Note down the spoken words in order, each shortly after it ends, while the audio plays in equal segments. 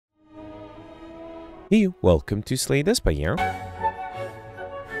Hey, welcome to Slay the Spire.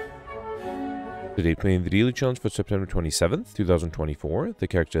 Today playing the daily challenge for September 27th, 2024. The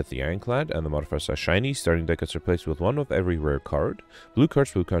character is the Ironclad and the modifiers are shiny. Starting deck is replaced with one of every rare card. Blue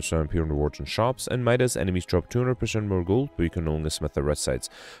cards don't appear in rewards and shops. And Midas, enemies drop 200% more gold, but you can only smith the red sides.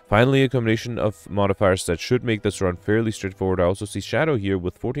 Finally, a combination of modifiers that should make this run fairly straightforward. I also see Shadow here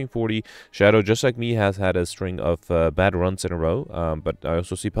with 1440. Shadow, just like me, has had a string of bad runs in a row. But I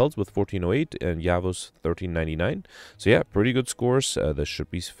also see Pelts with 1408 and Yavos 1399. So yeah, pretty good scores. This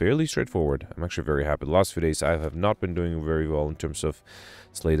should be fairly straightforward. I'm actually very happy. The last few days I have not been doing very well in terms of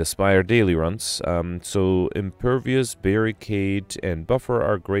Slay the Spire daily runs. So Impervious, Barricade, and Buffer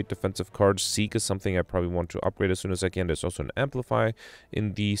are great defensive cards. Seek is something I probably want to upgrade as soon as I can. There's also an Amplify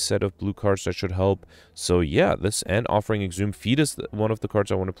in the set of blue cards that should help. So yeah, this and Offering Exhume. Feed is one of the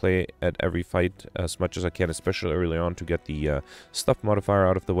cards I want to play at every fight as much as I can, especially early on to get the stuff modifier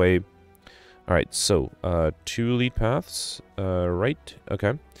out of the way. Alright, so, 2 lead paths, right,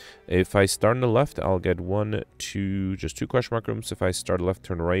 okay. If I start on the left, I'll get 1, 2, just 2 question mark rooms. If I start left,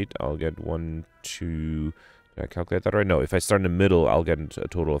 turn right, I'll get 1, 2, did I calculate that right? No, if I start in the middle, I'll get a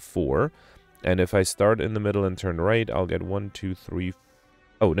total of 4. And if I start in the middle and turn right, I'll get 1, 2, 3,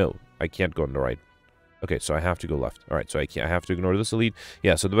 oh no, I can't go on the right. Okay, so I have to go left. Alright, so I have to ignore this elite.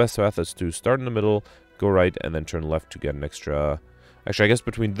 Yeah, so the best path is to start in the middle, go right, and then turn left to get an extra... Actually, I guess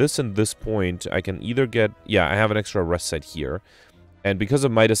between this and this point, I can either get... Yeah, I have an extra rest side here. And because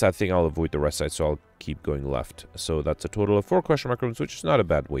of Midas, I think I'll avoid the rest side, so I'll keep going left. So that's a total of 4 question mark rooms, which is not a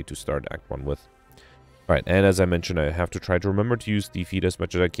bad way to start Act 1 with. Alright, and as I mentioned, I have to try to remember to use the feed as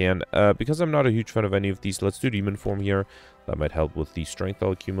much as I can. Because I'm not a huge fan of any of these, let's do Demon Form here. That might help with the strength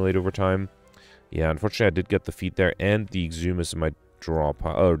I'll accumulate over time. Yeah, unfortunately, I did get the feed there, and the Exhume is in my draw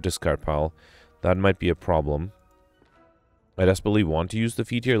pile, or discard pile. That might be a problem. I desperately want to use the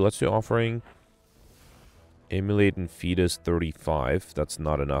feed here. Let's do Offering. Emulate and feed is 35. That's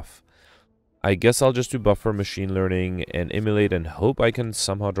not enough. I guess I'll just do Buffer, Machine Learning, and Emulate and hope I can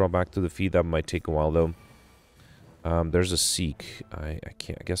somehow draw back to the feed. That might take a while, though. There's a Seek. I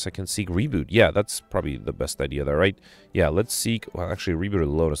guess I can Seek Reboot. Yeah, that's probably the best idea there, right? Yeah, let's Seek... Well, actually, Reboot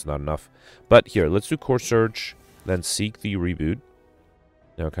alone is not enough. But here, let's do Core Search, then Seek the Reboot.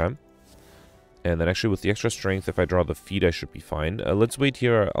 Okay. And then actually with the extra strength, if I draw the feed, I should be fine. Let's wait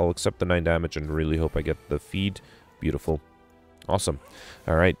here. I'll accept the 9 damage and really hope I get the feed. Beautiful. Awesome.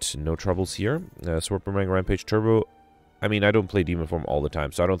 Alright, no troubles here. Sword Boomerang, Rampage, Turbo. I mean, I don't play Demon Form all the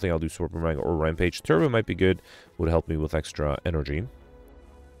time, so I don't think I'll do Sword Boomerang or Rampage. Turbo might be good. Would help me with extra energy.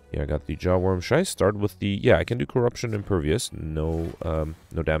 Yeah, I got the Jawworm. Should I start with the... Yeah, I can do Corruption, Impervious. No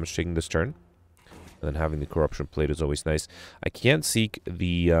damage taking this turn. And then having the Corruption plate is always nice. I can't seek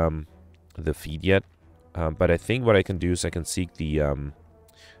the feed yet, but I think what I can do is I can seek the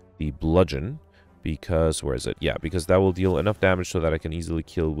bludgeon, because where is it? Yeah, because that will deal enough damage so that I can easily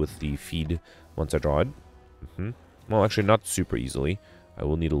kill with the feed once I draw it. Well, actually not super easily. I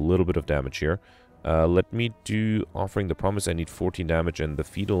will need a little bit of damage here. Let me do Offering the Promise. I need 14 damage, and the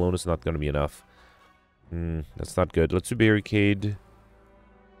feed alone is not going to be enough. That's not good. Let's do Barricade.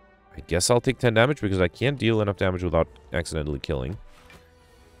 I guess I'll take 10 damage because I can't deal enough damage without accidentally killing.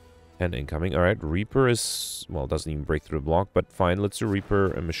 And incoming. Alright, Reaper is... Well, doesn't even break through the block, but fine. Let's do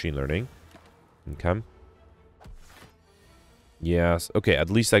Reaper and Machine Learning. Okay. Yes. Okay, at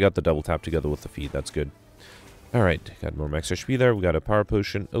least I got the double tap together with the feed. That's good. Alright, got more max HP there. We got a Power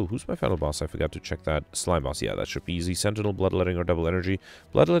Potion. Oh, who's my final boss? I forgot to check that. Slime Boss. Yeah, that should be easy. Sentinel, Bloodletting, or Double Energy.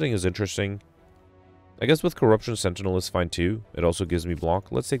 Bloodletting is interesting. I guess with Corruption, Sentinel is fine too. It also gives me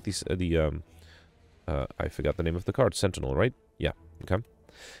block. Let's take these, I forgot the name of the card. Sentinel, right? Yeah, okay.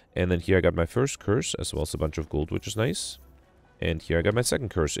 And then here I got my first curse, as well as a bunch of gold, which is nice. And here I got my second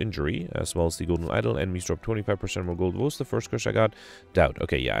curse, Injury, as well as the Golden Idol. Enemies drop 25% more gold. What was the first curse I got? Doubt.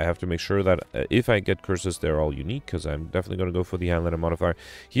 Okay, yeah, I have to make sure that if I get curses, they're all unique, because I'm definitely going to go for the Handlander modifier.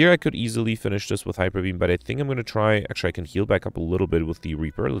 Here I could easily finish this with Hyper Beam, but I think I'm going to try... Actually, I can heal back up a little bit with the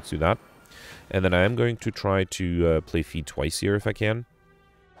Reaper. Let's do that. And then I am going to try to play feed twice here if I can.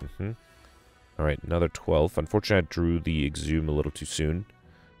 Alright, another 12. Unfortunately, I drew the Exhume a little too soon.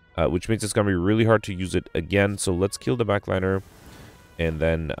 Which means it's going to be really hard to use it again. So let's kill the backliner. And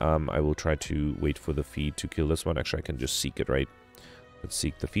then I will try to wait for the feed to kill this one. Actually, I can just seek it, right? Let's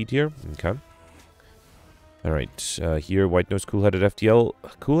seek the feed here. Okay. Alright. Here, White Nose, Cool-Headed, FTL.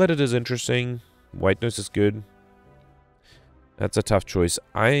 Cool-Headed is interesting. White Nose is good. That's a tough choice.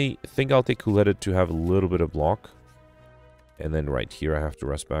 I think I'll take Cool-Headed to have a little bit of block. And then right here, I have to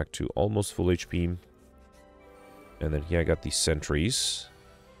rest back to almost full HP. And then here I got these sentries.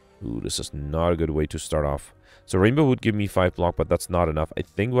 Ooh, this is not a good way to start off. So Rainbow would give me 5 block, but that's not enough. I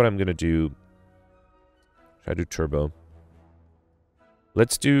think what I'm going to do Should I do turbo?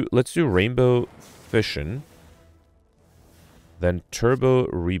 Let's do rainbow fission. Then turbo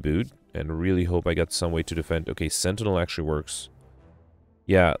reboot. And really hope I got some way to defend. Okay, sentinel actually works.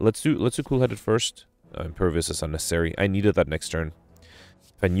 Yeah, let's do cool-headed first. Impervious is unnecessary. I needed that next turn.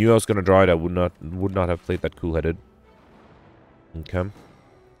 If I knew I was gonna draw it, I would not have played that cool-headed. Okay.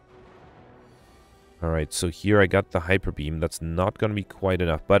 Alright, so here I got the hyper beam. That's not gonna be quite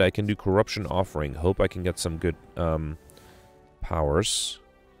enough, but I can do corruption offering. Hope I can get some good powers.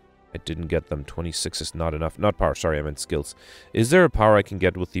 I didn't get them. 26 is not enough. Not power, sorry, I meant skills. Is there a power I can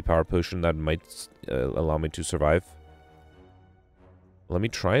get with the power potion that might allow me to survive? Let me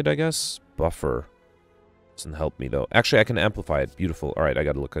try it, I guess. Buffer. Doesn't help me, though. Actually, I can amplify it. Beautiful. Alright, I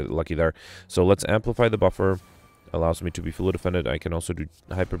got lucky there. So let's amplify the buffer. Allows me to be fully defended. I can also do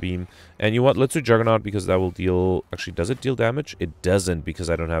hyper beam. And you know what? Let's do Juggernaut because that will deal... Actually, does it deal damage? It doesn't because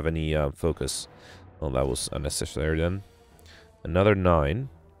I don't have any focus. Well, that was unnecessary then. Another 9.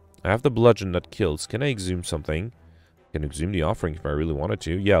 I have the bludgeon that kills. Can I exhume something? I can exhume the offering if I really wanted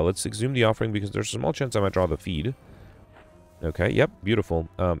to. Yeah, let's exhume the offering because there's a small chance I might draw the feed. Okay, yep, beautiful.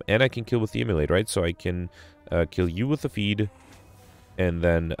 And I can kill with the emulate, right? So I can kill you with the feed. And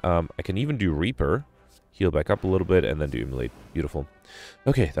then I can even do Reaper. Heal back up a little bit and then do emulate. Beautiful.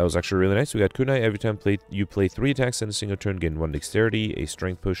 Okay, that was actually really nice. We got kunai. Every time you play 3 attacks in a single turn, gain 1 dexterity, a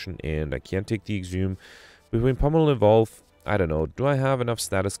strength potion, and I can't take the exhume. Between pummel and evolve... I don't know. Do I have enough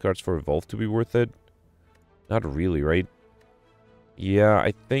status cards for Evolve to be worth it? Not really, right? Yeah,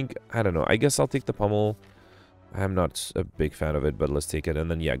 I think... I don't know. I guess I'll take the Pummel. I'm not a big fan of it, but let's take it. And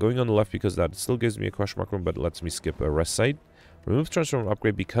then, yeah, going on the left because that still gives me a question mark room, but lets me skip a rest site. Remove transform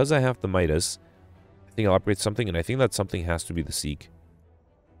upgrade because I have the Midas. I think I'll upgrade something, and I think that something has to be the Seek.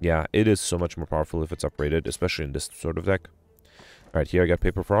 Yeah, it is so much more powerful if it's upgraded, especially in this sort of deck. Alright, here I got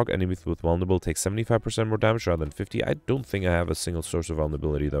Paper Frog. Enemies with vulnerable take 75% more damage rather than 50. I don't think I have a single source of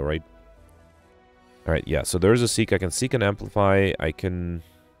vulnerability though, right? Alright, yeah, so there's a Seek. I can Seek and Amplify. I can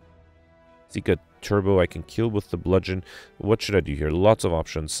Seek a Turbo. I can kill with the Bludgeon. What should I do here? Lots of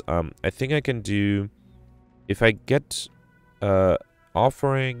options. I think I can do... If I get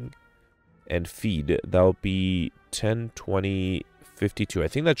Offering and Feed, that'll be 10, 20, 52. I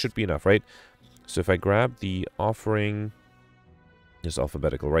think that should be enough, right? So if I grab the Offering... Just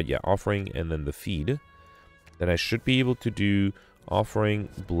alphabetical, right? Yeah, offering and then the feed. Then I should be able to do offering,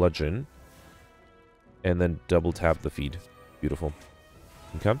 bludgeon, and then double tap the feed. Beautiful.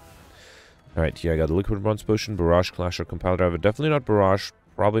 Okay. Alright, here I got the liquid bronze potion, barrage, clash, or compile driver. Definitely not barrage,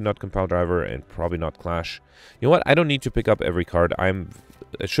 probably not compile driver, and probably not clash. You know what? I don't need to pick up every card.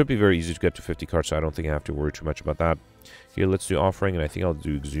 It should be very easy to get to 50 cards, so I don't think I have to worry too much about that. Here, let's do offering, and I think I'll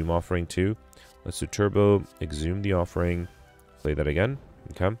do exhume offering too. Let's do turbo, exhume the offering. Play that again.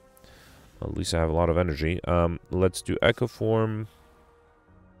 Okay. Well, at least I have a lot of energy. Let's do Echo Form.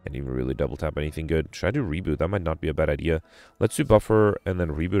 Can't even really double tap anything good. Should I do Reboot? That might not be a bad idea. Let's do Buffer and then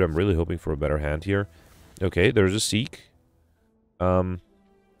Reboot. I'm really hoping for a better hand here. Okay, there's a Seek. What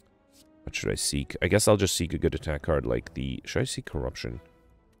should I seek? I guess I'll just seek a good attack card like the... Should I seek Corruption?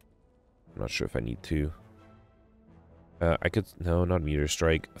 I'm not sure if I need to. I could... No, not Meteor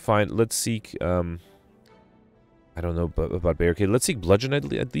Strike. Fine, let's seek... I don't know about Barricade. Let's seek Bludgeon,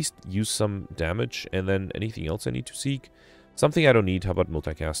 at least use some damage, and then anything else I need to seek. Something I don't need. How about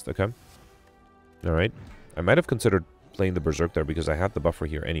Multicast? Okay. Alright. I might have considered playing the Berserk there because I had the buffer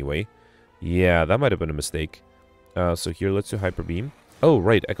here anyway. Yeah, that might have been a mistake. So here, let's do Hyper Beam. Oh,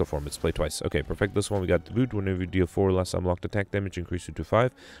 right, Echo Form. It's played twice. Okay, perfect. This one we got the boot. Whenever you deal 4 less unlocked attack damage, increase it to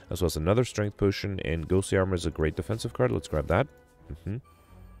 5. As well as another Strength Potion, and Ghostly Armor is a great defensive card. Let's grab that.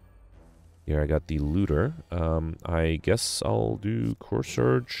 Here I got the Looter. I guess I'll do Core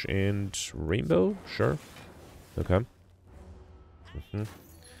Surge and Rainbow? Sure. Okay.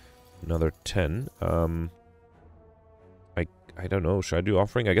 Another 10. I don't know. Should I do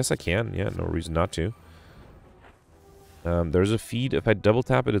Offering? I guess I can. Yeah, no reason not to. There's a feed. If I double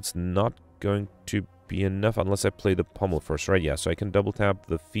tap it, it's not going to be enough unless I play the Pummel first, right? Yeah, so I can double tap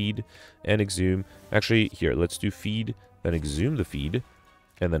the feed and exhume. Actually, here, let's do feed, then exhume the feed,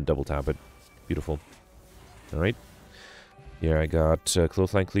 and then double tap it. Beautiful. Alright. Here I got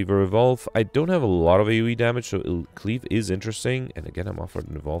Clothesline, Cleaver, Evolve. I don't have a lot of AoE damage, so Cleave is interesting. And again, I'm offered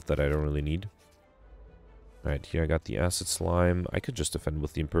an Evolve that I don't really need. Alright, here I got the Acid Slime. I could just defend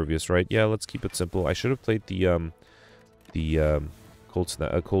with the Impervious, right? Yeah, let's keep it simple. I should have played the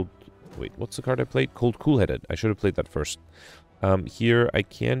wait, what's the card I played? Cool-Headed. I should have played that first. Here I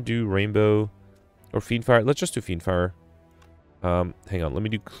can do Rainbow or Fiendfire. Let's just do Fiendfire. Hang on, let me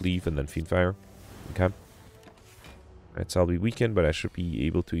do Cleave and then Fiendfire. Okay. Right, so I'll be weakened, but I should be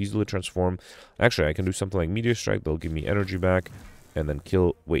able to easily transform. Actually, I can do something like Meteor Strike. They'll give me energy back. And then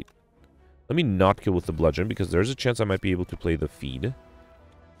kill... Wait. Let me not kill with the Bludgeon, because there's a chance I might be able to play the Feed.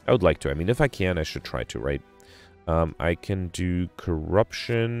 I would like to. I mean, if I can, I should try to, right? I can do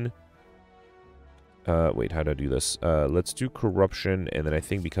Corruption. Wait, how do I do this? Let's do Corruption, and then I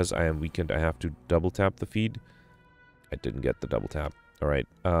think because I am weakened, I have to double tap the Feed. I didn't get the double tap. Alright.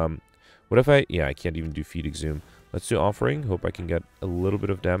 What if I... Yeah, I can't even do Feed Exhume. Let's do Offering. Hope I can get a little bit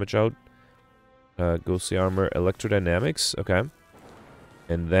of damage out. Ghostly Armor. Electrodynamics. Okay.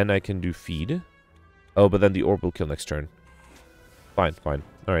 And then I can do Feed. Oh, but then the Orb will kill next turn. Fine, fine.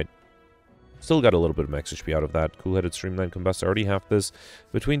 Alright. Still got a little bit of max HP out of that. Cool-Headed Streamline Combust. I already have this.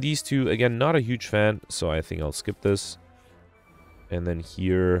 Between these two, again, not a huge fan, so I think I'll skip this. And then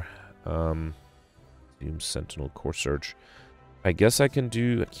here... Sentinel Core Surge. I guess I can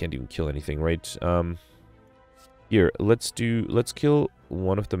do... I can't even kill anything, right? Here, let's kill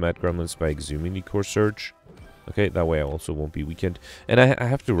one of the Mad Gremlins by exhuming the Core Surge. Okay, that way I also won't be weakened. And I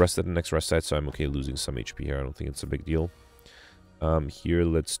have to rest at the next rest site, so I'm okay losing some HP here. I don't think it's a big deal. Here,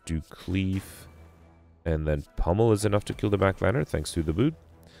 let's do Cleave. And then Pummel is enough to kill the Backlander, thanks to the boot.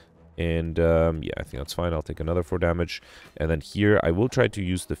 And, yeah, I think that's fine. I'll take another 4 damage. And then here, I will try to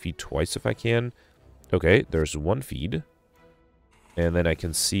use the Feed twice if I can. Okay, there's 1 Feed. And then I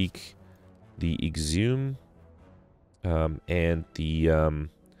can seek the Exhume... and the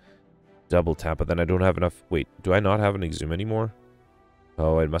double tap, but then I don't have enough. Wait, do I not have an Exhume anymore?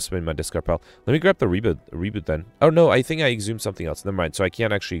 Oh, it must have been my discard pile. Let me grab the reboot then. Oh no, I think I exhumed something else. Never mind, so I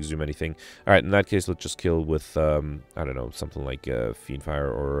can't actually exhume anything. Alright, in that case, let's just kill with, I don't know, something like Fiendfire,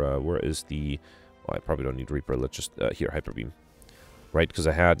 or where is the... Well, I probably don't need Reaper. Let's just, here, Hyper Beam. Right, because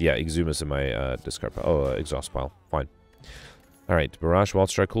I had, yeah, Exhume is in my discard pile. Oh, exhaust pile. Fine. Alright, Barrage, Wild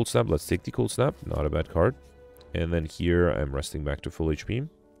Strike, Cold Snap. Let's take the Cold Snap. Not a bad card. And then here, I'm resting back to full HP.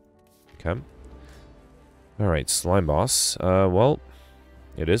 Okay. Alright, Slime Boss. Well,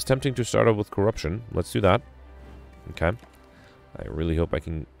 it is tempting to start off with Corruption. Let's do that. Okay. I really hope I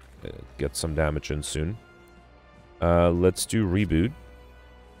can get some damage in soon. Let's do Reboot.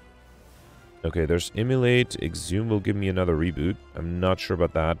 Okay, there's Immolate. Exhume will give me another Reboot. I'm not sure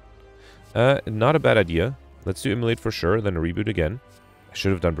about that. Not a bad idea. Let's do Immolate for sure, then a Reboot again. I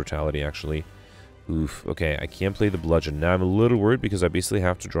should have done Brutality, actually. Oof, okay, I can't play the Bludgeon. Now I'm a little worried because I basically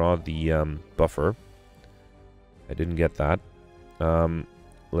have to draw the buffer. I didn't get that.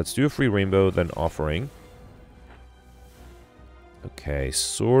 Let's do a free Rainbow, then Offering. Okay,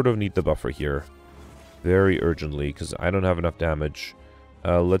 sort of need the buffer here. Very urgently, because I don't have enough damage.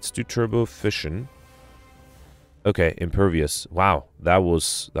 Let's do Turbo Fission. Okay, Impervious. Wow, that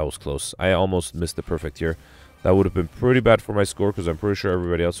was close. I almost missed the perfect here. That would have been pretty bad for my score, because I'm pretty sure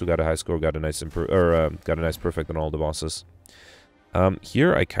everybody else who got a high score got a nice got a nice perfect on all the bosses.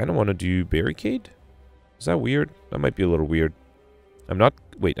 Here I kind of want to do Barricade. Is that weird? That might be a little weird. I'm not...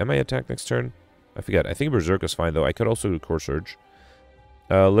 Wait, am I attack next turn? I forget. I think Berserk is fine, though. I could also do Core Surge.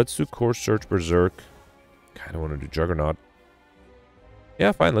 Let's do Core Surge, Berserk. Kind of want to do Juggernaut.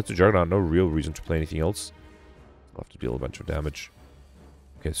 Yeah, fine. Let's do Juggernaut. No real reason to play anything else. I'll have to deal a bunch of damage.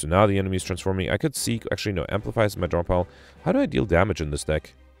 Okay, so now the enemy is transforming. I could seek... Actually, no. Amplifies my draw pile. How do I deal damage in this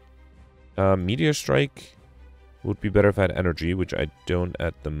deck? Meteor Strike would be better if I had energy, which I don't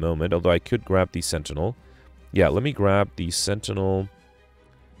at the moment. Although I could grab the Sentinel. Yeah, let me grab the Sentinel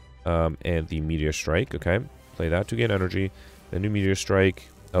and the Meteor Strike. Okay, play that to gain energy. The new Meteor Strike.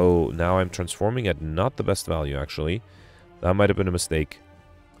 Oh, now I'm transforming at not the best value, actually. That might have been a mistake.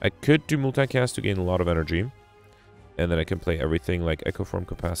 I could do multicast to gain a lot of energy. And then I can play everything like Echo Form,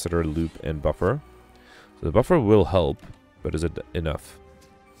 Capacitor, Loop, and Buffer. So the Buffer will help, but is it enough?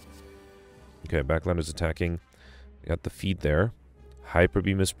 Okay, Backland is attacking. I got the Feed there. Hyper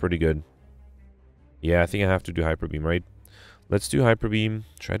Beam is pretty good. Yeah, I think I have to do Hyper Beam, right? Let's do Hyper Beam.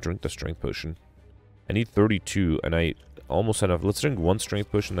 Try to drink the Strength Potion. I need 32, and I almost had enough. Let's drink one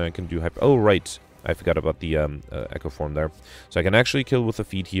Strength Potion, then I can do Hyper... Oh, right. I forgot about the Echo Form there. So I can actually kill with the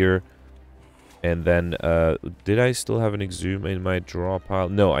Feed here. And then, did I still have an Exhume in my draw pile?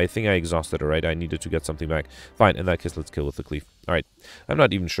 No, I think I exhausted it, right? I needed to get something back. Fine, in that case, let's kill with the Cleave. Alright, I'm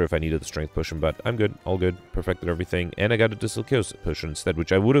not even sure if I needed the Strength Potion, but I'm good, all good. Perfected everything, and I got a Distal Chaos Potion instead,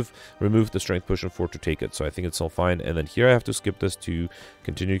 which I would have removed the Strength Potion for to take it, so I think it's all fine. And then here I have to skip this to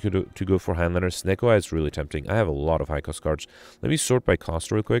continue to go for Handlander. Snake Eye is really tempting. I have a lot of high-cost cards. Let me sort by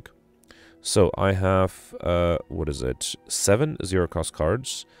cost real quick. So I have, what is it? 7 zero-cost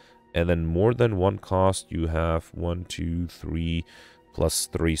cards. And then more than one cost, you have 1, 2, 3, plus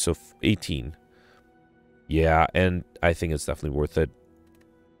 3, so 18. Yeah, and I think it's definitely worth it.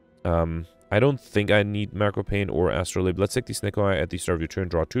 I don't think I need Macro Pain or Astrolabe. Let's take the Sneeko Eye at the start of your turn,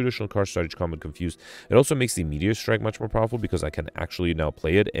 draw 2 additional cards, start each combat confused. It also makes the Meteor Strike much more powerful because I can actually now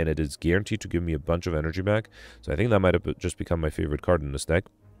play it, and it is guaranteed to give me a bunch of energy back. So I think that might have just become my favorite card in this deck.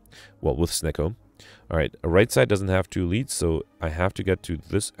 Well, with Sneeko. Alright, a right side doesn't have 2 leads, so I have to get to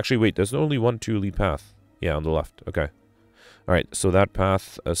this. Actually, wait, there's only one 2-lead path. Yeah, on the left. Okay. Alright, so that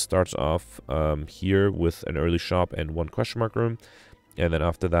path starts off here with an early shop and 1 question mark room. And then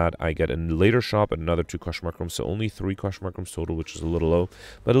after that, I get a later shop and another 2 question mark rooms. So only 3 question mark rooms total, which is a little low.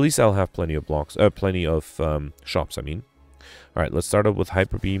 But at least I'll have plenty of blocks, plenty of shops, I mean. Alright, let's start up with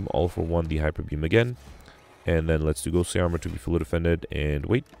Hyper Beam. All for 1, the Hyper Beam again. And then let's do Ghostly Armor to be fully defended. And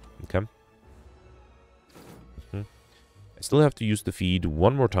wait. Okay. I still have to use the feed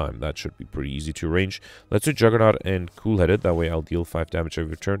one more time. That should be pretty easy to arrange. Let's do Juggernaut and Cool-Headed. That way I'll deal 5 damage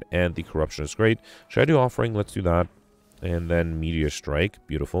every turn. And the Corruption is great. Should I do Offering? Let's do that. And then Meteor Strike.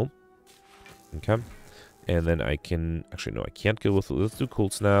 Beautiful. Okay. And then I can... Actually, no, I can't kill with... Let's do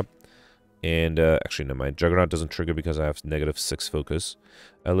Cold Snap. And, actually, never mind. Juggernaut doesn't trigger because I have -6 focus.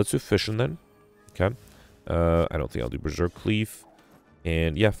 Let's do Fission then. Okay. I don't think I'll do Berserk Cleave.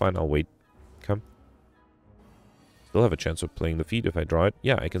 And, yeah, fine. I'll wait. Okay. Still have a chance of playing the feed if I draw it.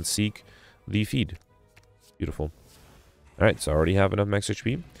 Yeah, I can seek the feed. Beautiful. Alright, so I already have enough max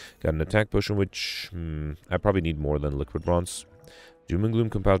HP. Got an attack potion, which I probably need more than Liquid Bronze. Doom and Gloom,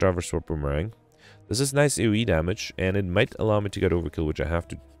 Compile Driver, Sword Boomerang. This is nice AoE damage, and it might allow me to get Overkill, which I have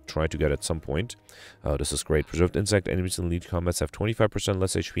to try to get at some point. Oh, this is great. Preserved Insect, enemies in lead combats have 25%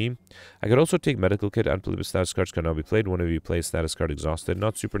 less HP. I could also take Medical Kit. Unplayable status cards can now be played whenever you play a status card exhausted.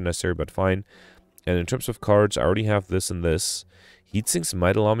 Not super necessary, but fine. And in terms of cards, I already have this and this. Heatsinks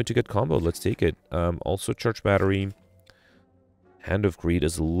might allow me to get comboed. Let's take it. Also, Charge Battery. Hand of Greed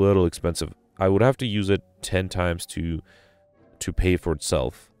is a little expensive. I would have to use it 10 times to pay for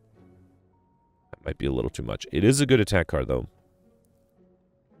itself. That might be a little too much. It is a good attack card, though.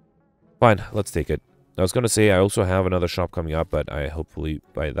 Fine, let's take it. I was going to say I also have another shop coming up, but I hopefully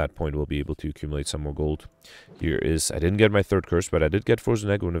by that point will be able to accumulate some more gold. Here is... I didn't get my 3rd curse, but I did get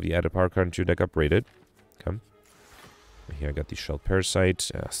Frozen Egg, one of the added power card into your deck upgraded. Okay. Here I got the Shell Parasite.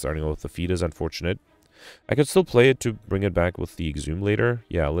 Starting off with the feed is unfortunate. I could still play it to bring it back with the Exhume later.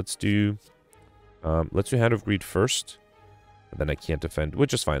 Yeah, let's do Hand of Greed first. And then I can't defend,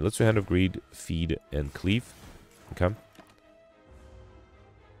 which is fine. Let's do Hand of Greed, Feed, and Cleave. Okay.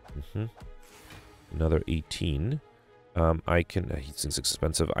 Another 18. I can... Heatsink's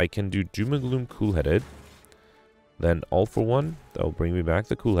expensive. I can do Doom and Gloom Cool-Headed. Then All for 1. That'll bring me back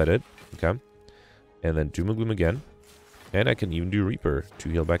the Cool-Headed. Okay. And then Doom and Gloom again. And I can even do Reaper to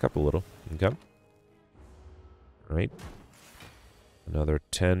heal back up a little. Okay. Right. Another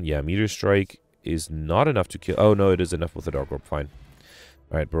 10. Yeah, Meteor Strike is not enough to kill. Oh, no, it is enough with the Dark Orb. Fine.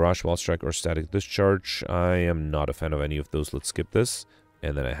 Alright, Barrage, Wall Strike, or Static Discharge. I am not a fan of any of those. Let's skip this.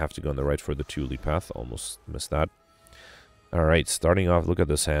 And then I have to go on the right for the 2-lead path. Almost missed that. Alright, starting off, look at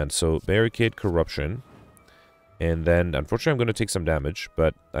this hand. So, Barricade, Corruption. And then, unfortunately, I'm going to take some damage.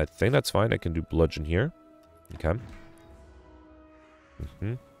 But I think that's fine. I can do Bludgeon here. Okay.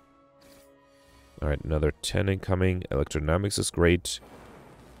 Alright, another 10 incoming. Electrodynamics is great.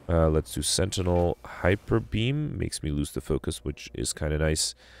 Let's do Sentinel. Hyper Beam makes me lose the focus, which is kind of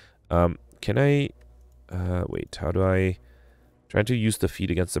nice. Can I... wait, how do I... Trying to use the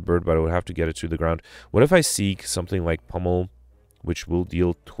feed against the bird, but I would have to get it to the ground. What if I seek something like Pummel, which will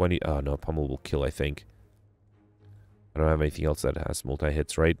deal 20... Oh, no, Pummel will kill, I think. I don't have anything else that has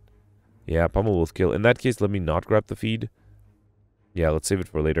multi-hits, right? Yeah, Pummel will kill. In that case, let me not grab the feed. Yeah, let's save it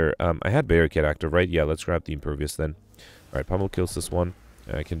for later. I had Barricade active, right? Yeah, let's grab the Impervious then. Alright, Pummel kills this one.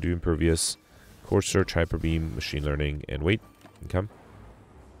 I can do Impervious, Core Search, Hyper Beam, Machine Learning, and wait. Okay.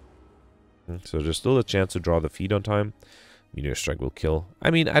 So there's still a chance to draw the feed on time. Meteor Strike will kill.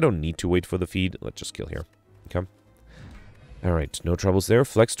 I mean, I don't need to wait for the feed. Let's just kill here. Okay. Alright, no troubles there.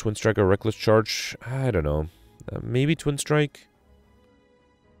 Flex, Twin Strike, or Reckless Charge. I don't know. Maybe Twin Strike?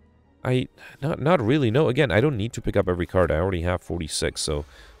 Not really. No, again, I don't need to pick up every card. I already have 46, so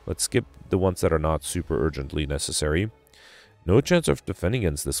let's skip the ones that are not super urgently necessary. No chance of defending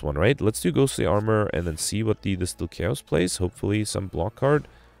against this one, right? Let's do Ghostly Armor and then see what the Distilled Chaos plays. Hopefully some block card.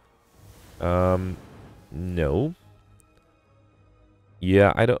 No.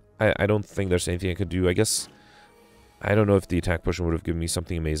 Yeah, I don't think there's anything I could do. I guess I don't know if the attack potion would have given me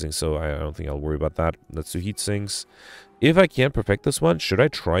something amazing, so I don't think I'll worry about that. Let's do Heat Sinks. If I can't perfect this one, should I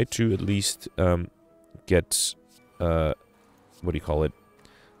try to at least get what do you call it?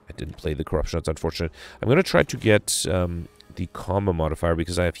 I didn't play the Corruption, that's unfortunate. I'm going to try to get the Combo modifier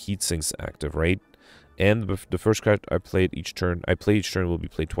because I have Heat Sinks active, right? And the first card I play each turn will be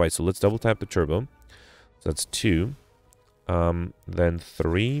played twice. So let's double tap the turbo. So that's 2. Then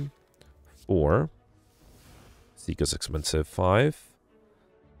 3, 4. Seek is expensive. 5.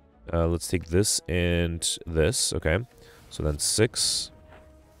 Let's take this and this. Okay. So then 6,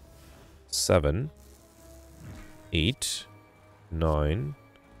 7, 8, 9,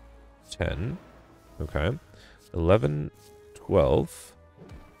 10. Okay. 11, 12.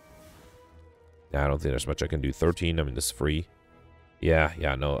 Yeah, I don't think there's much I can do. 13. I mean, this is free. Yeah,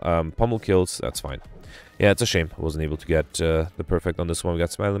 no. Pummel kills. That's fine. Yeah, it's a shame I wasn't able to get the perfect on this one. We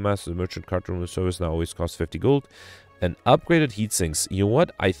got Smiling Master, the Merchant Card Room Service now always costs 50 gold. And upgraded heat sinks. You know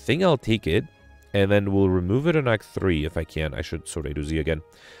what? I think I'll take it. And then we'll remove it in Act 3 if I can. I should sort A to Z again.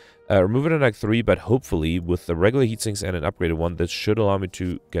 Remove it in Act 3, but hopefully with the regular heat sinks and an upgraded one, this should allow me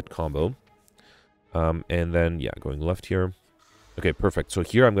to get combo. And then, yeah, going left here. Okay, perfect. So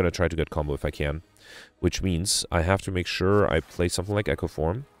here I'm going to try to get combo if I can. Which means I have to make sure I play something like Echo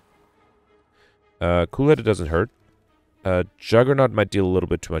Form. Cool-Headed doesn't hurt. Juggernaut might deal a little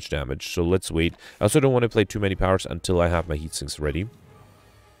bit too much damage, so let's wait. I also don't want to play too many powers until I have my heat sinks ready.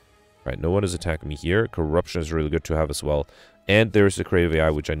 Right, no one is attacking me here. Corruption is really good to have as well. And there's the Creative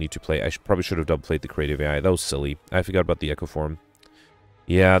AI, which I need to play. I probably should have double played the Creative AI. That was silly. I forgot about the Echo Form.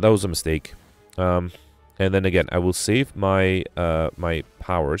 Yeah, that was a mistake. And then again, I will save my my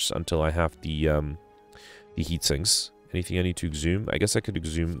powers until I have the heat sinks. Anything I need to exhume? I guess I could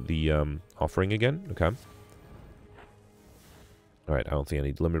exhume the offering again. Okay. Alright, I don't think I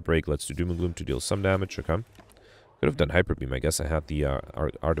need Limit Break. Let's do Doom and Gloom to deal some damage. Okay. Could have done Hyper Beam. I guess I had the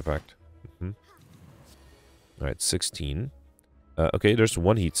artifact. Alright, 16. Okay, there's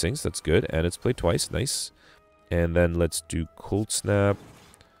 1 heat sinks. That's good. And it's played twice. Nice. And then let's do Cold Snap.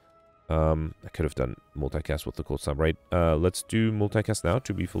 I could have done multicast with the Cold Snap, right? Let's do multicast now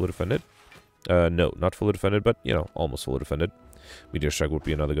to be fully defended. No, not fully defended, but, you know, almost fully defended. Meteor Strike would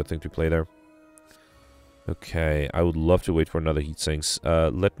be another good thing to play there. Okay, I would love to wait for another heat sinks.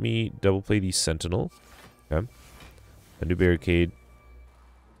 Let me double play the Sentinel. Okay. A new Barricade.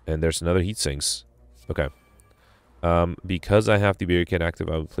 And there's another heat sinks. Okay. Because I have the Barricade active,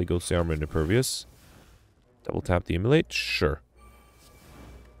 I would play Ghostly Armor and Impervious. Double tap the Immolate? Sure.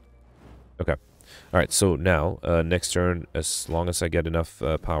 Okay. Alright, so now, next turn, as long as I get enough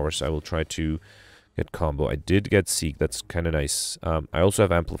powers, I will try to get combo. I did get Seek, that's kind of nice. I also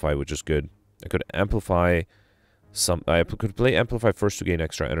have Amplify, which is good. I could Amplify some... I could play Amplify first to gain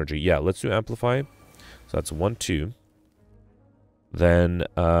extra energy. Yeah, let's do Amplify. So that's 1, 2. Then,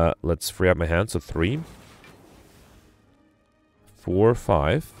 let's free up my hand, so 3. 4,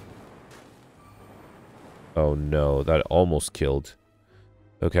 5. Oh no, that almost killed.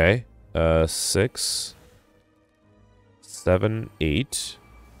 Okay. 6, 7, 8.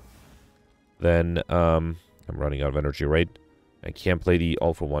 Then, I'm running out of energy, right? I can't play the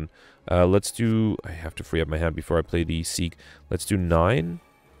All for One. Let's do... I have to free up my hand before I play the Seek. Let's do 9,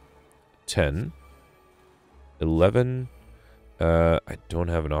 10, 11. I don't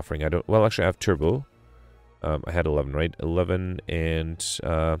have an offering. I don't... Well, actually, I have Turbo. I had 11, right? 11 and...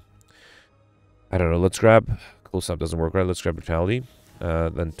 I don't know. Let's grab... Cold Snap doesn't work, right? Let's grab Brutality.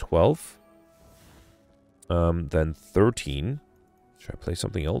 Then 12. Then 13. Should I play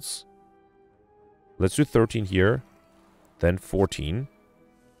something else? Let's do 13 here. Then 14.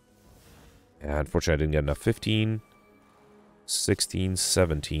 Yeah, unfortunately, I didn't get enough. 15. 16,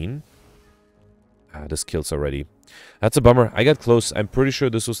 17. This kills already. That's a bummer. I got close. I'm pretty sure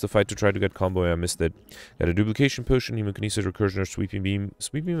this was the fight to try to get combo and I missed it. Got a Duplication Potion, Human Kinesis, Recursion, or Sweeping Beam.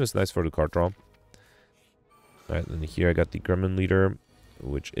 Sweeping Beam is nice for the card draw. Alright, then here I got the Gremlin Leader,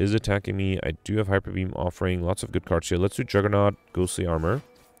 which is attacking me. I do have Hyper Beam offering. Lots of good cards here. Let's do Juggernaut, Ghostly Armor.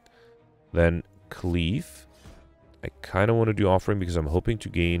 Then Cleave. I kind of want to do Offering because I'm hoping to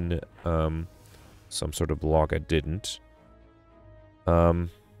gain some sort of block. I didn't.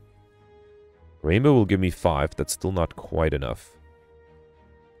 Rainbow will give me 5. That's still not quite enough.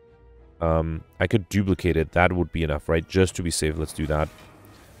 I could duplicate it. That would be enough, right? Just to be safe, let's do that.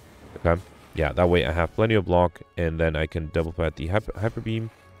 Okay. Yeah, that way I have plenty of block, and then I can double pat the Hyper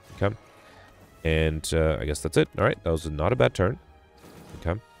Beam. Okay. And I guess that's it. Alright, that was not a bad turn.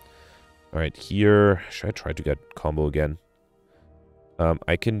 Okay. Alright, here... Should I try to get combo again?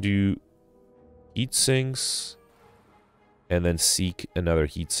 I can do Heat Sinks, and then Seek another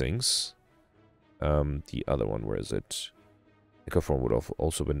Heat Sinks. The other one, where is it? Echo Form would have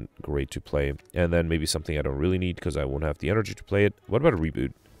also been great to play. And then maybe something I don't really need because I won't have the energy to play it. What about a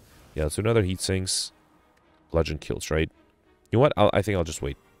Reboot? Yeah, so another Heat Sinks. Bludgeon kills, right? You know what? I think I'll just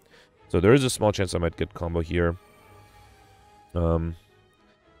wait. So there is a small chance I might get combo here.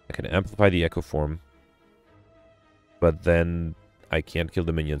 I can amplify the Echo Form. but then I can't kill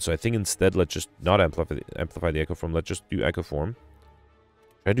the minion. So I think instead, let's just not amplify the Echo Form. Let's just do Echo Form.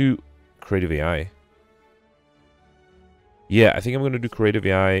 I do Creative AI. Yeah, I think I'm going to do Creative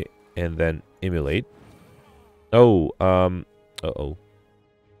AI and then Emulate. Oh, uh-oh.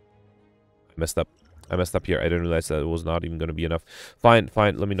 I messed up. I messed up here. I didn't realize that it was not even going to be enough. Fine,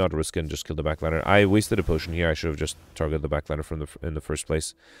 fine. Let me not risk it and just kill the backliner. I wasted a potion here. I should have just targeted the backliner from in the first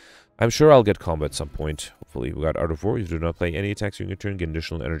place. I'm sure I'll get combo at some point. Hopefully. We got Art of War. You do not play any attacks during your turn. Get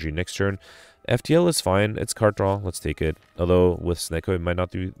additional energy next turn. FTL is fine. It's card draw. Let's take it. Although with Snecko it might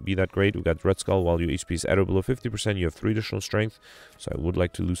not be that great. We got Red Skull. While your HP is at or below 50%, you have 3 additional strength. So I would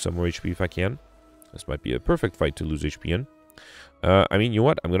like to lose some more HP if I can. This might be a perfect fight to lose HP in. I mean, you know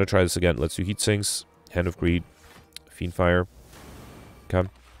what? I'm going to try this again. Let's do Heat Sinks, Hand of Greed, Fiendfire. Okay.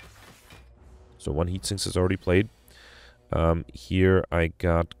 So 1 Heat Sinks is already played. Here I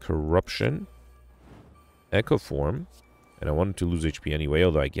got Corruption, Echo Form, and I wanted to lose HP anyway,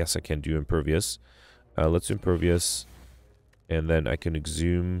 although I guess I can do Impervious. Let's do Impervious, and then I can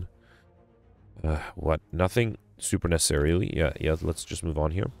Exhume. What? Nothing super necessarily. Yeah, let's just move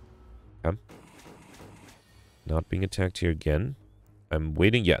on here. Okay. Not being attacked here again. I'm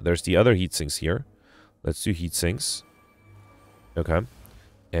waiting. Yeah, there's the other Heat Sinks here. Let's do Heat Sinks. Okay.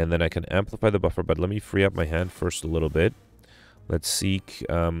 And then I can amplify the buffer, but let me free up my hand first a little bit. Let's seek...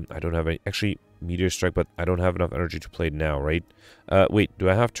 I don't have any... Actually, Meteor Strike, but I don't have enough energy to play now, right? Wait, do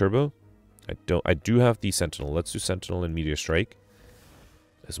I have Turbo? I don't. I do have the Sentinel. Let's do Sentinel and Meteor Strike.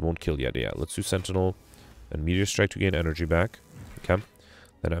 This won't kill yet. Yeah, let's do Sentinel and Meteor Strike to gain energy back. Okay.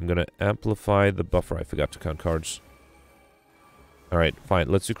 Then I'm going to amplify the buffer. I forgot to count cards. Alright, fine.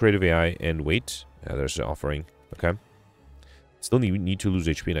 Let's do Creative AI and wait. Yeah, there's the offering. Okay. Still need to lose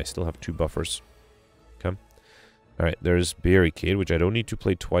HP, and I still have 2 buffers. Okay. Alright, there's Barricade, which I don't need to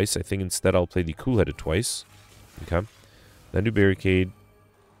play twice. I think instead I'll play the Cool-Headed twice. Okay. Then do Barricade.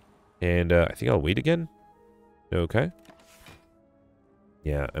 And I think I'll wait again. Okay.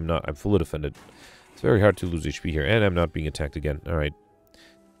 Yeah, I'm fully defended. It's very hard to lose HP here, and I'm not being attacked again. Alright.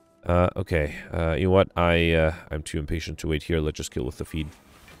 Okay. You know what? I'm too impatient to wait here. Let's just kill with the feed.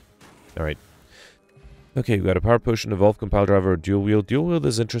 Alright. Okay, we got a Power Potion, Evolve Compile Driver, Dual Wield. Dual Wield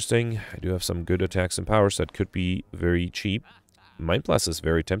is interesting. I do have some good attacks and powers that could be very cheap. Mind Blast is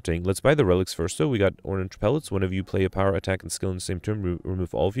very tempting. Let's buy the relics first, though. We got Orange Pellets. Whenever you play a power, attack, and skill in the same turn,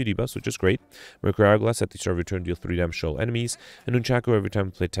 remove all of your debuffs, which is great. Mercury Hourglass, at the start of your turn, deal 3 damage to all enemies. And Nunchaku, every time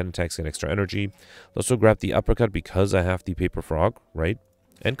you play 10 attacks, get extra energy. Also grab the Uppercut because I have the Paper Frog, right?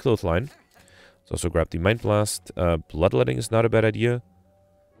 And Clothesline. Let's also grab the Mind Blast. Bloodletting is not a bad idea.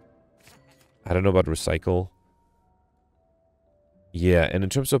 I don't know about Recycle. Yeah, and in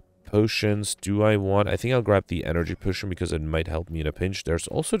terms of potions, do I want... I think I'll grab the Energy Potion because it might help me in a pinch. There's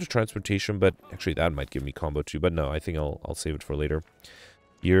also the Transportation, but actually that might give me combo too. But no, I think I'll save it for later.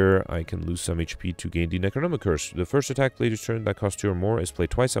 Here, I can lose some HP to gain the Necronomic Curse. The first attack played each turn that costs 2 or more is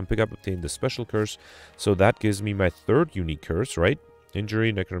played twice and pick up, obtain the Special Curse. So that gives me my 3rd unique curse, right?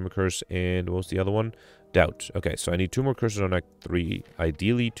 Injury, Necronomic Curse, and what was the other one? Doubt. Okay, so I need 2 more curses on Act 3.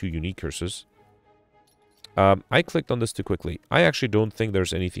 Ideally, 2 unique curses. I clicked on this too quickly. I actually don't think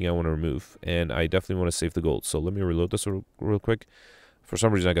there's anything I want to remove, and I definitely want to save the gold. So let me reload this real quick. For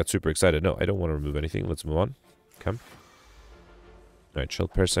some reason, I got super excited. No, I don't want to remove anything. Let's move on. Okay. Alright,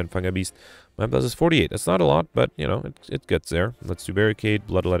 Shield, Parasite, Fungi Beast. My Blast is 48. That's not a lot, but, you know, it gets there. Let's do Barricade,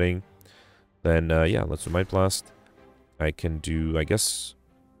 Bloodletting. Then, yeah, let's do Mind Blast. I can do, I guess,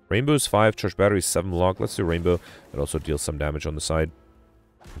 Rainbow's 5, Charge Battery 7 block. Let's do Rainbow. It also deals some damage on the side.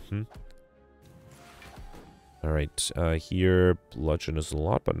 Alright, here, Bludgeon is a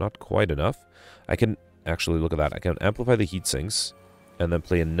lot, but not quite enough. I can, actually, look at that. I can amplify the Heat Sinks, and then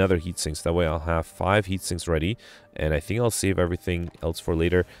play another Heat Sinks. That way I'll have 5 Heat Sinks ready, and I think I'll save everything else for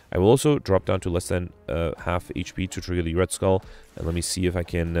later. I will also drop down to less than half HP to trigger the Red Skull, and let me see if I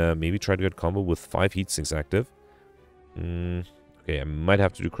can maybe try to get combo with 5 Heat Sinks active. Okay, I might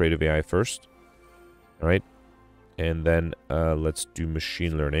have to do Creative AI first. Alright, and then let's do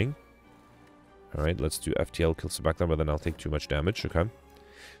Machine Learning. Alright, let's do FTL, kills the backline, but then I'll take too much damage. Okay.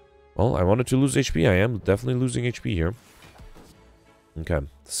 Well, I wanted to lose HP. I am definitely losing HP here. Okay,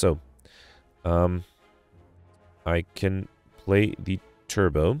 so I can play the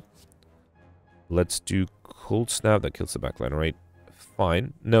Turbo. Let's do Cold Snap. That kills the backliner, right?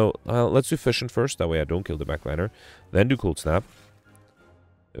 Fine. No, let's do Fission first. That way I don't kill the backliner. Then do Cold Snap.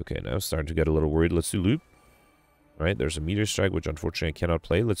 Okay, now I'm starting to get a little worried. Let's do Loop. Alright, there's a Meteor Strike, which unfortunately I cannot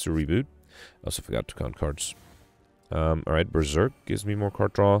play. Let's do Reboot. I also forgot to count cards. Alright, Berserk gives me more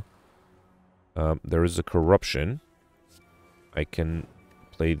card draw. There is a Corruption. I can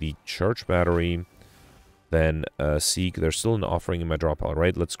play the Charge Battery. Then Seek. There's still an Offering in my draw pile,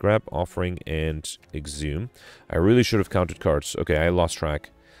 right? Let's grab Offering and Exhume. I really should have counted cards. Okay, I lost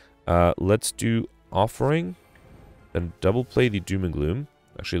track. Let's do Offering. Then double play the Doom and Gloom.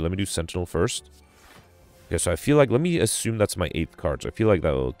 Actually, let me do Sentinel first. Okay, so I feel like, let me assume that's my 8th card. So I feel like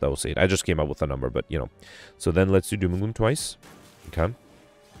that was 8. I just came up with a number, but, you know. So then let's do Doom and Gloom twice. Okay.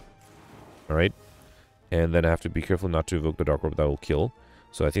 Alright. And then I have to be careful not to evoke the Dark Orb. That will kill.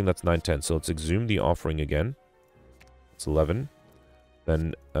 So I think that's 9, 10. So let's Exhume the Offering again. It's 11.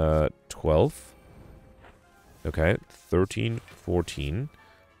 Then 12. Okay. 13, 14,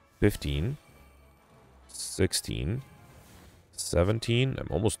 15, 16, 17. I'm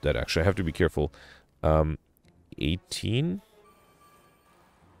almost dead, actually. I have to be careful. 18.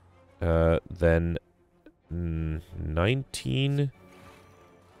 Then 19.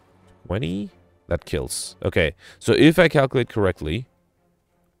 20. That kills. Okay. So if I calculate correctly,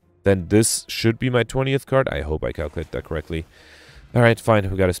 then this should be my 20th card. I hope I calculate that correctly. Alright, fine.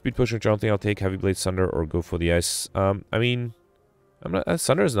 We got a Speed Potion, which I don't think I'll take. Heavy Blade Sunder or go for the Ice. I mean,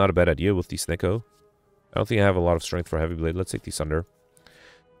 Sunder is not a bad idea with the Snecko. I don't think I have a lot of strength for Heavy Blade. Let's take the Sunder.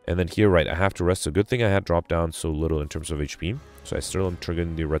 And then here, right, I have to rest. So good thing I had dropped down so little in terms of HP. So I still am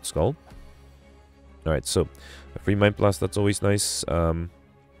triggering the Red Skull. Alright, so a free Mind Blast, that's always nice.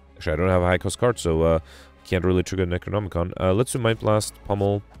 Actually, I don't have a high cost card, so can't really trigger Necronomicon. Let's do Mind Blast,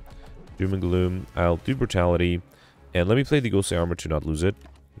 Pummel, Doom and Gloom. I'll do Brutality. And let me play the Ghostly Armor to not lose it.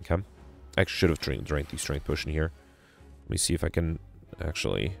 Okay. I should have drank the Strength Potion here. Let me see if I can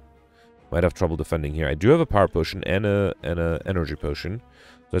actually... Might have trouble defending here. I do have a Power Potion and a Energy Potion.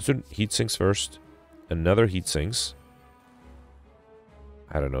 So let's do Heat Sinks first. Another Heat Sinks.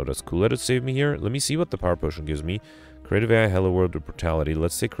 I don't know. Does Cool Edit save me here? Let me see what the Power Potion gives me. Creative AI, Hello World, or Brutality.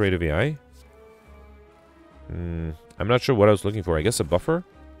 Let's take Creative AI. I'm not sure what I was looking for. I guess a buffer?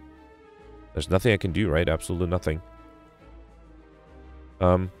 There's nothing I can do, right? Absolutely nothing.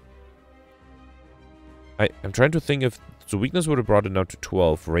 I'm trying to think if... So Weakness would have brought it down to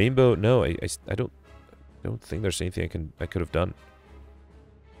 12. Rainbow... No, I don't think there's anything I could have done.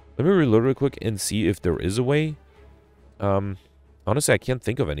 Let me reload real quick and see if there is a way. Honestly, I can't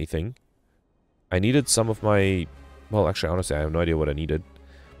think of anything. I needed some of my... Well, actually, honestly, I have no idea what I needed.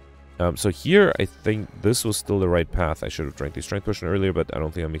 So here, I think this was still the right path. I should have drank the Strength Potion earlier, but I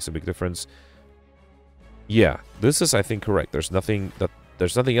don't think that makes a big difference. Yeah, this is, I think, correct. There's nothing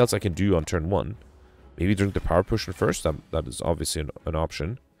else I can do on turn 1. Maybe drink the Power Potion first. That is obviously an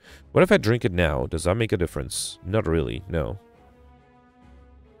option. What if I drink it now? Does that make a difference? Not really, no.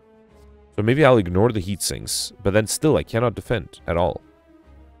 So maybe I'll ignore the Heat Sinks, but then still, I cannot defend at all.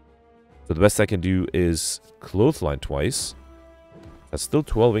 So the best I can do is Clothesline twice. That's still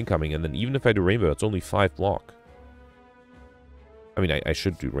 12 incoming, and then even if I do Rainbow, it's only 5 block. I mean, I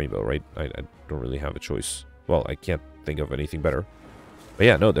should do Rainbow, right? I don't really have a choice. Well, I can't think of anything better. But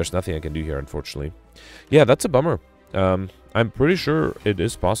yeah, no, there's nothing I can do here, unfortunately. Yeah, that's a bummer. I'm pretty sure it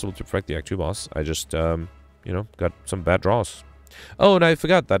is possible to perfect the Act 2 boss. I just, you know, got some bad draws. Oh, and I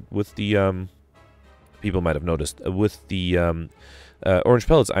forgot that with the, people might have noticed, with the orange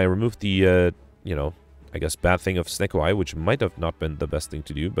pellets, I removed the, you know, I guess bad thing of Snecko Eye, which might have not been the best thing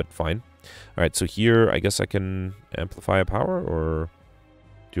to do, but fine. Alright, so here, I guess I can amplify a power, or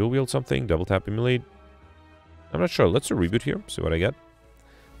dual wield something, double tap emulate. I'm not sure. Let's do reboot here, see what I get.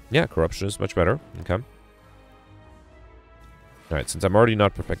 Yeah, corruption is much better. Okay. Alright, since I'm already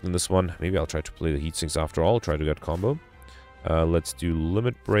not perfecting this one, maybe I'll try to play the Heat Sinks after all, try to get combo. Let's do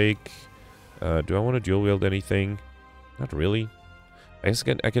Limit Break. Do I want to dual wield anything? Not really. I guess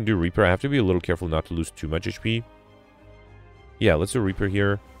I can do Reaper. I have to be a little careful not to lose too much HP. Yeah, let's do Reaper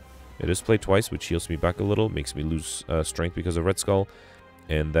here. It is played twice, which heals me back a little. Makes me lose strength because of Red Skull.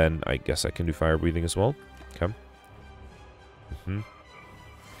 And then I guess I can do Fire Breathing as well. Okay.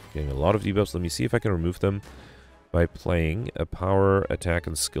 Getting a lot of debuffs. Let me see if I can remove them by playing a Power, Attack,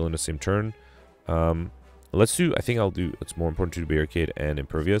 and Skill in the same turn. Let's do... I think I'll do... It's more important to do Barricade and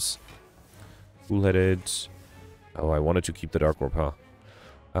Impervious. Cool-Headed. Oh, I wanted to keep the Dark Orb, huh?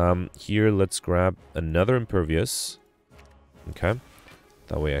 Here, let's grab another Impervious. Okay.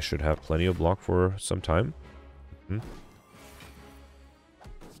 That way I should have plenty of block for some time.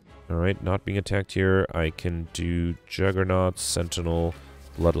 Alright, not being attacked here. I can do Juggernaut, Sentinel,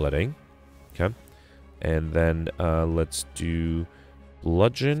 Bloodletting. Okay. And then let's do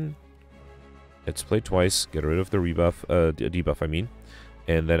Bludgeon. It's played twice. Get rid of the rebuff, debuff, I mean.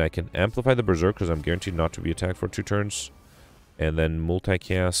 And then I can amplify the Berserk because I'm guaranteed not to be attacked for 2 turns. And then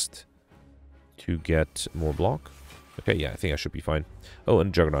multicast to get more block. Okay, yeah, I think I should be fine. Oh,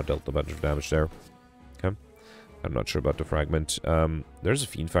 and Juggernaut dealt a bunch of damage there. Okay. I'm not sure about the Fragment. There's a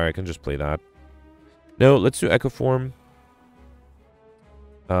Fiendfire. I can just play that. No, let's do Echo Form.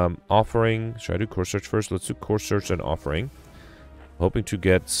 Offering. Should I do Core Search first? Let's do Core Search and Offering. Hoping to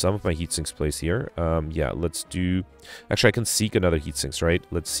get some of my heat sinks placed here. Yeah, let's do... Actually, I can seek another heat sinks, right?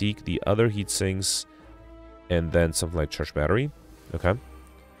 Let's seek the other heat sinks and then something like Charge Battery. Okay.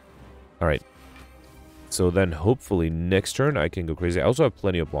 Alright. So then hopefully next turn I can go crazy. I also have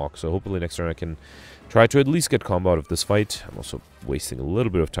plenty of blocks, so hopefully next turn I can try to at least get combo out of this fight. I'm also wasting a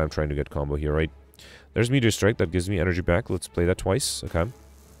little bit of time trying to get combo here, right? There's Meteor Strike. That gives me energy back. Let's play that twice. Okay.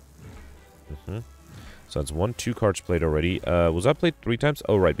 So that's 1, 2 cards played already. Was that played 3 times?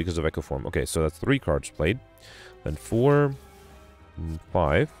 Oh, right, because of Echo Form. Okay, so that's 3 cards played. Then 4,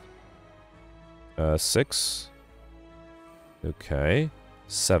 5, 6. Okay.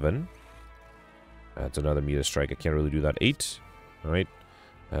 7. That's another Midas Strike. I can't really do that. 8. Alright.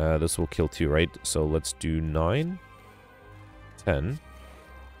 This will kill 2, right? So let's do 9, 10,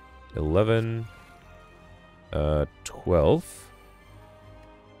 11, 12.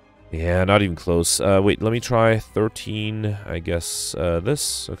 Yeah, not even close. Wait, let me try 13, I guess,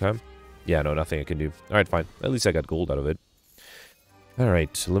 this. Okay. Yeah, no, nothing I can do. Alright, fine. At least I got gold out of it.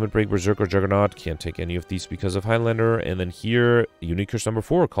 Alright, Limit Break, Berserker, Juggernaut. Can't take any of these because of Highlander. And then here, Unique Curse number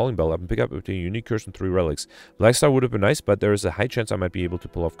 4, Calling Bell. I can pick up between Unique Curse and 3 relics. Blackstar would have been nice, but there is a high chance I might be able to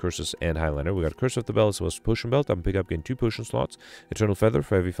pull off Curses and Highlander. We got Curse of the Bell as well as Potion Belt. I can pick up, gain 2 potion slots. Eternal Feather,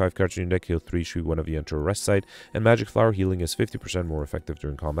 for every 5 cards in your deck, heal 3, shoot 1 of you enter a rest site. And Magic Flower, healing is 50% more effective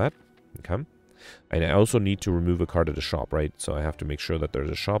during combat. Okay. And I also need to remove a card at a shop, right? So I have to make sure that there's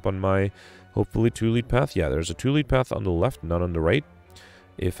a shop on my, hopefully, 2-lead path. Yeah, there's a 2-lead path on the left, none on the right.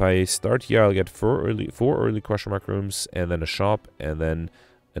 If I start here, I'll get 4 early question mark rooms, and then a shop, and then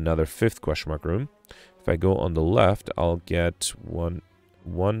another 5th question mark room. If I go on the left, I'll get 1,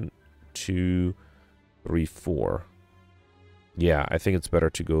 2, 3, 4. Yeah, I think it's better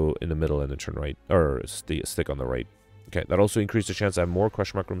to go in the middle and then turn right, or stick on the right. Okay, that also increases the chance I have more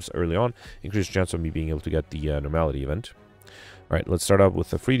question mark rooms early on. Increases the chance of me being able to get the normality event. Alright, let's start out with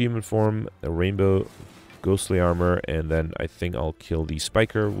the free demon form, a rainbow, ghostly armor, and then I think I'll kill the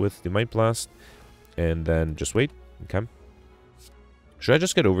spiker with the Might Blast. And then just wait. Okay. Should I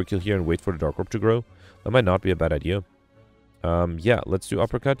just get overkill here and wait for the Dark Orb to grow? That might not be a bad idea. Yeah, let's do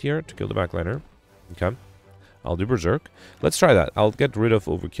Uppercut here to kill the backliner. Okay. I'll do Berserk. Let's try that. I'll get rid of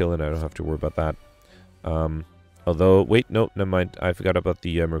overkill and I don't have to worry about that. Although, wait, no, never mind. I forgot about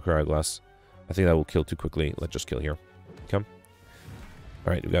the Mercury Eyeglass. I think that will kill too quickly. Let's just kill here. Okay.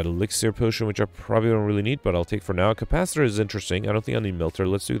 Alright, we got Elixir Potion, which I probably don't really need, but I'll take for now. Capacitor is interesting. I don't think I need Melter.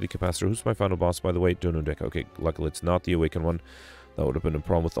 Let's do the Capacitor. Who's my final boss, by the way? Dono deck. Okay, luckily it's not the Awakened one. That would have been a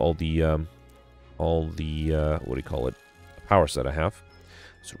problem with all the, what do you call it? Powers that I have.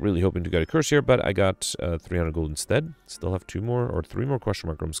 So really hoping to get a curse here, but I got 300 gold instead. Still have 2 more, or 3 more question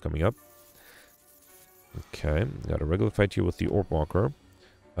mark rooms coming up. Okay, got a regular fight here with the Orb Walker.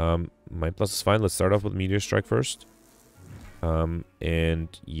 Might Blast is fine. Let's start off with Meteor Strike first.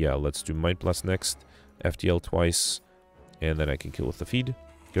 And yeah, let's do Might Blast next. FTL twice. And then I can kill with the feed.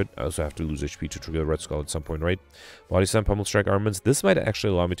 Good. I also have to lose HP to trigger the Red Skull at some point, right? Body Slam, Pummel Strike, Armaments. This might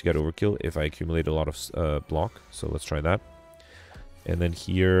actually allow me to get overkill if I accumulate a lot of block. So let's try that. And then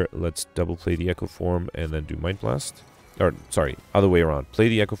here, let's double play the Echo Form and then do Might Blast. Or, sorry, other way around. Play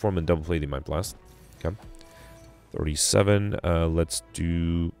the Echo Form and double play the Might Blast. Okay. 37. Let's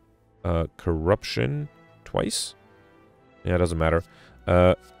do Corruption twice. Yeah, it doesn't matter.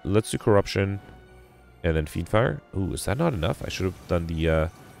 Let's do Corruption and then Feed Fire. Ooh, is that not enough? I should have done the...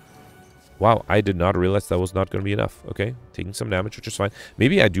 Wow, I did not realize that was not going to be enough. Okay, taking some damage, which is fine.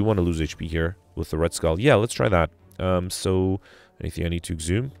 Maybe I do want to lose HP here with the Red Skull. Yeah, let's try that. So, anything I need to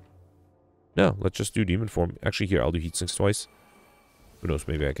exhume? No, let's just do Demon Form. Actually, here, I'll do Heat Sinks twice. Who knows,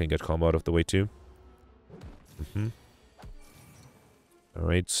 maybe I can get combo out of the way too.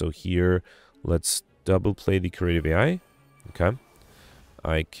 Alright, so here, let's double play the Creative AI. Okay.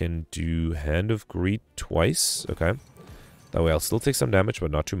 I can do Hand of Greed twice. Okay. That way I'll still take some damage,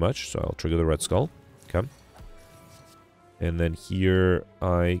 but not too much. So I'll trigger the Red Skull. Okay. And then here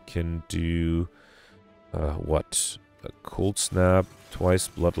I can do... what? A Cold Snap, twice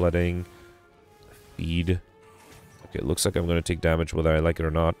Bloodletting, Feed. Okay, it looks like I'm going to take damage whether I like it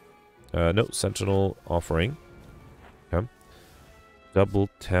or not. No, Sentinel Offering. Okay. Double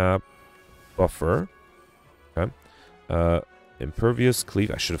Tap Buffer. Okay. Impervious,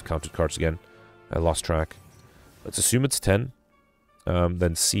 Cleave. I should have counted cards again. I lost track. Let's assume it's 10.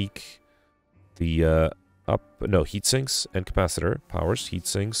 Then seek the Heat Sinks and Capacitor. Powers, Heat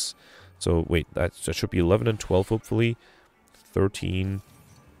Sinks. So wait, that should be 11 and 12 hopefully. 13,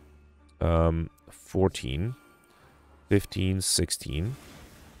 14, 15, 16.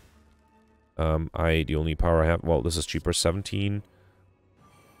 The only power I have... Well, this is cheaper. 17.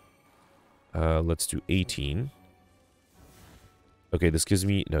 Let's do 18. Okay, this gives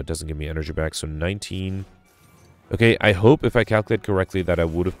me... No, it doesn't give me energy back. So 19. Okay, I hope if I calculate correctly that I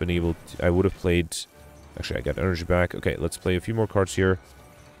would have been able to... I would have played... Actually, I got energy back. Okay, let's play a few more cards here.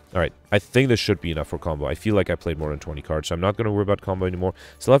 Alright, I think this should be enough for combo. I feel like I played more than 20 cards, so I'm not going to worry about combo anymore.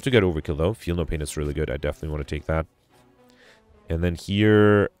 Still have to get overkill, though. Feel No Pain is really good. I definitely want to take that. And then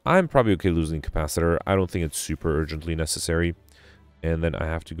here, I'm probably okay losing Capacitor. I don't think it's super urgently necessary. And then I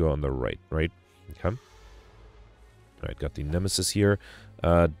have to go on the right? Okay. Alright, got the Nemesis here.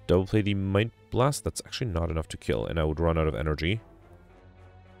 Double play the Mind Blast. That's actually not enough to kill, and I would run out of energy.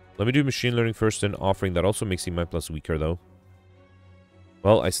 Let me do Machine Learning first, and Offering. That also makes the Mind Blast weaker, though.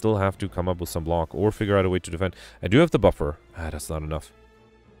 Well, I still have to come up with some block or figure out a way to defend. I do have the buffer. That's not enough.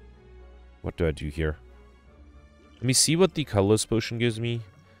 What do I do here? Let me see what the Colorless Potion gives me.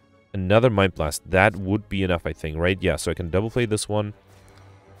 Another Mind Blast. That would be enough, I think, right? Yeah, so I can double play this one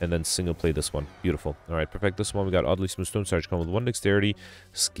and then single play this one. Beautiful. All right, perfect. This one, we got Oddly Smooth Stone Sarge come with 1 dexterity.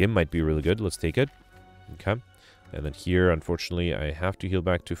 Skim might be really good. Let's take it. Okay. And then here, unfortunately, I have to heal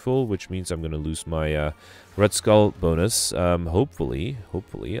back to full, which means I'm going to lose my Red Skull bonus. Hopefully,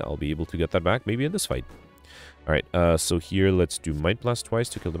 I'll be able to get that back, maybe in this fight. All right, so here, let's do Might Blast twice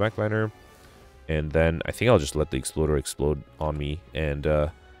to kill the backliner. And then I think I'll just let the Exploder explode on me and,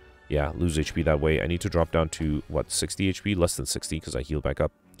 yeah, lose HP that way. I need to drop down to, what, 60 HP? Less than 60 because I heal back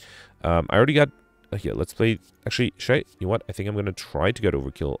up. I already got... Yeah, let's play... Actually, you know what? I think I'm going to try to get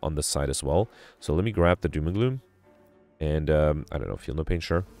overkill on this side as well. So let me grab the Doom and Gloom. And, I don't know, Feel No Pain,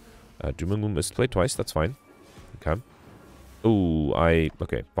 sure. Doom and Gloom is played twice, that's fine. Okay. Oh,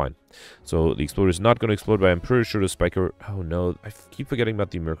 okay, fine. So, the Exploder is not going to explode, but I'm pretty sure the Spiker... Oh, no, I keep forgetting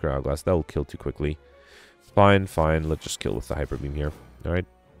about the Mercury Hourglass. That will kill too quickly. Fine, let's just kill with the Hyper Beam here. Alright.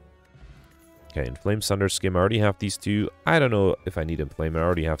 Okay, Inflame, Thunder, Skim. I already have these two. I don't know if I need Inflame. I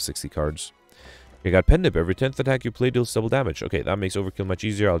already have 60 cards. You got Pendip. Every 10th attack you play deals double damage. Okay, that makes overkill much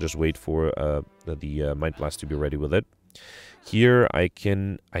easier. I'll just wait for the Mind Blast to be ready with it. Here, I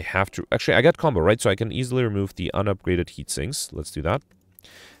have to... Actually, I got combo, right? So I can easily remove the unupgraded heat sinks. Let's do that.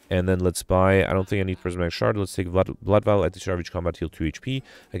 And then let's buy... I don't think I need Prismatic Shard. Let's take Blood Vial. At the start of each combat, heal 2 HP.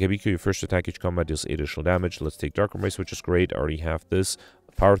 Akabiko, your first attack each combat deals 8 additional damage. Let's take Dark Embrace, which is great. I already have this.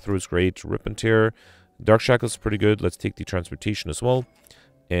 Power Through is great. Rip and Tear. Dark Shackle is pretty good. Let's take the Transmutation as well.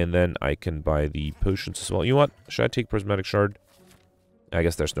 And then I can buy the potions as well. You know what? Should I take Prismatic Shard? I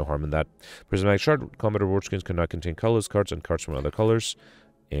guess there's no harm in that. Prismatic Shard, combat reward skins cannot contain colorless cards and cards from other colors.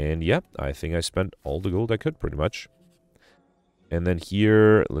 And yeah, I think I spent all the gold I could, pretty much. And then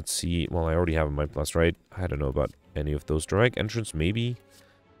here, let's see. Well, I already have a Mind Blast, right? I don't know about any of those. Dramatic Entrance, maybe.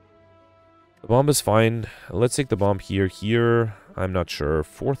 The bomb is fine. Let's take the bomb here. Here, I'm not sure.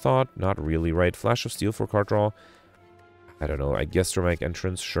 Forethought, not really, right? Flash of Steel for card draw. I don't know. I guess Dramatic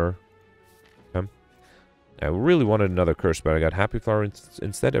Entrance, sure. Okay. I really wanted another curse, but I got Happy Flower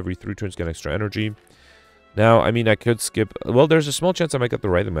instead. Every 3 turns get extra energy. Now, I mean, I could skip... Well, there's a small chance I might get the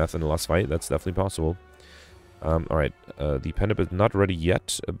Writhing Math in the last fight. That's definitely possible. Alright. The Pendip is not ready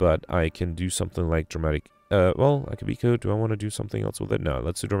yet, but I can do something like Dramatic... well, Akabiko, do I want to do something else with it? No,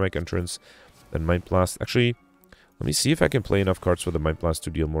 let's do Dramatic Entrance. Then Mind Blast. Actually, let me see if I can play enough cards for the Mind Blast to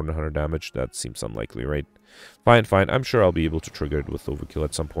deal more than 100 damage. That seems unlikely, right? Fine. I'm sure I'll be able to trigger it with Overkill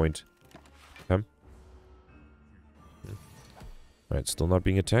at some point. Okay. Alright, still not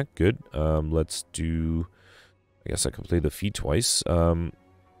being attacked. Good. Let's do... I guess I can play the Feed twice.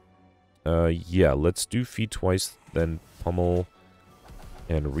 Yeah, let's do Feed twice, then Pummel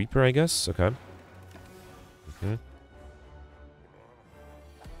and Reaper, I guess. Okay.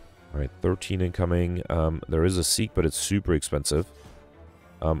 Alright, 13 incoming. There is a Seek, but it's super expensive.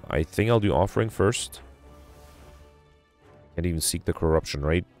 I think I'll do Offering first. Can't even Seek the Corruption,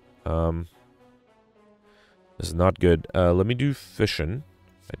 right? This is not good. Let me do Fission.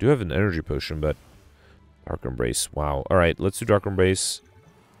 I do have an Energy Potion, but... Dark Embrace. Wow. Alright, let's do Dark Embrace.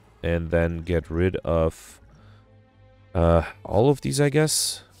 And then get rid of... all of these, I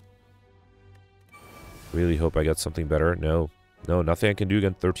guess. Really hope I get something better. No, nothing I can do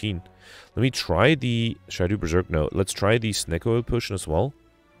against 13. Let me try the... Should I do Berserk? No. Let's try the Snake Oil Potion as well.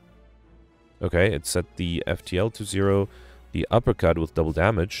 Okay, it set the FTL to 0. The Uppercut with double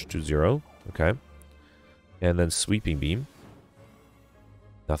damage to 0. Okay. And then Sweeping Beam.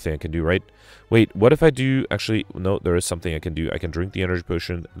 Nothing I can do, right? Wait, what if I do... Actually, no, there is something I can do. I can drink the Energy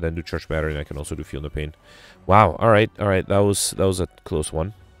Potion, then do Charge Battery, and I can also do Feel No Pain. Wow, alright. That was a close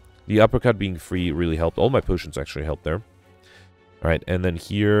one. The Uppercut being free really helped. All my potions actually helped there. Alright, and then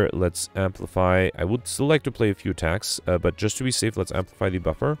here, let's amplify. I would still like to play a few attacks, but just to be safe, let's amplify the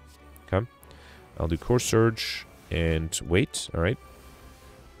buffer. Okay. I'll do Core Surge and wait. Alright.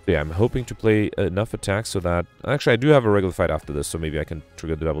 Yeah, I'm hoping to play enough attacks so that... Actually, I do have a regular fight after this, so maybe I can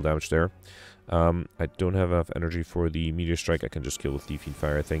trigger the double damage there. I don't have enough energy for the Meteor Strike. I can just kill with the Fiend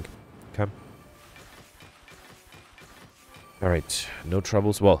Fire, I think. Okay. Alright, no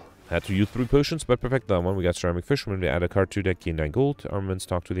troubles. Well, had to use 3 potions, but perfect that one. We got Ceramic Fish. When we add a card to deck, gain 9 gold. Armaments,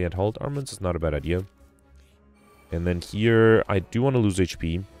 talk to the Ant Halt. Armaments is not a bad idea. And then here, I do want to lose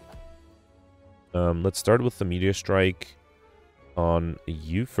HP. Let's start with the Meteor Strike on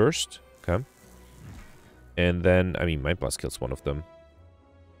you first. Okay. And then, I mean, Mind Blast kills one of them.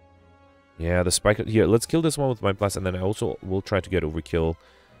 Yeah, the Spike... Here, let's kill this one with Mind Blast, and then I also will try to get Overkill.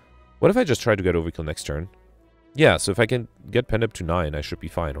 What if I just try to get Overkill next turn? Yeah, so if I can get Penned up to 9, I should be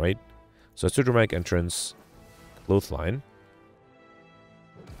fine, right? So it's a Dramatic Entrance, Clothesline.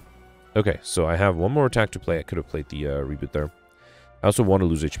 Okay, so I have one more attack to play. I could have played the reboot there. I also want to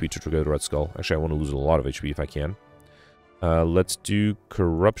lose HP to trigger the Red Skull. Actually, I want to lose a lot of HP if I can. Let's do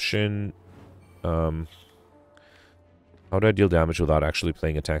Corruption. How do I deal damage without actually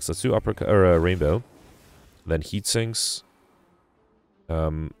playing attacks? Let's do Rainbow. Then Heat Sinks.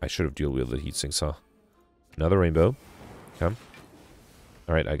 I should have dealt with the Heat Sinks, huh? Another Rainbow. Okay.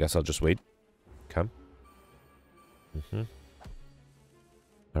 Alright, I guess I'll just wait. Okay.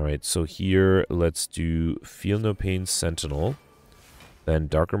 Alright, so here, let's do Feel No Pain Sentinel. Then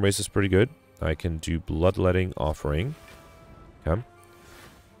Dark Embrace is pretty good. I can do Bloodletting Offering. Okay.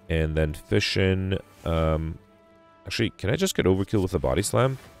 And then Fission. Actually, can I just get Overkill with a Body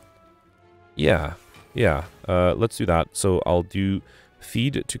Slam? Yeah. Yeah. Let's do that. So I'll do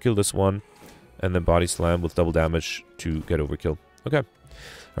Feed to kill this one. And then Body Slam with double damage to get Overkill. Okay.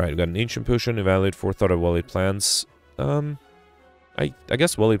 Alright, we got an Ancient Potion. Evaluate 4 Thought of Wellade Plants. I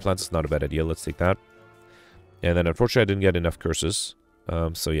guess Wellade Plants is not a bad idea. Let's take that. And then unfortunately I didn't get enough curses.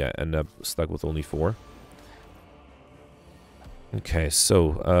 So yeah, end up stuck with only 4. Okay,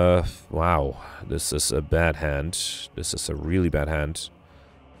 so, wow. This is a bad hand. This is a really bad hand.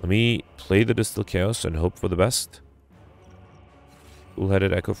 Let me play the Distilled Chaos and hope for the best.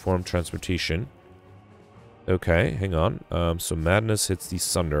 Cool-Headed Echo Form Transmutation. Okay, hang on. So Madness hits the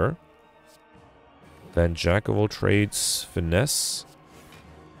Sunder. Then Jack of All Trades, Finesse.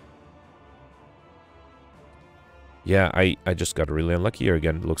 Yeah, I just got really unlucky here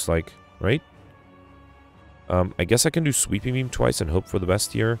again, it looks like. Right? I guess I can do Sweeping Beam twice and hope for the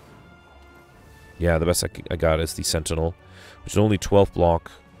best here. Yeah, the best I got is the Sentinel, which is only 12 block.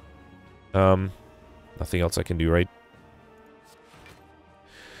 Nothing else I can do, right?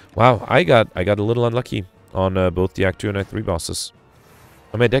 Wow, I got a little unlucky on both the Act 2 and Act 3 bosses.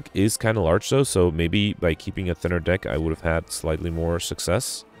 My deck is kind of large though, so maybe by keeping a thinner deck I would have had slightly more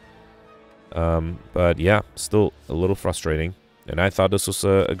success. But yeah, still a little frustrating. And I thought this was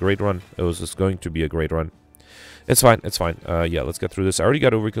a great run. It was just going to be a great run. It's fine, it's fine. Yeah, let's get through this. I already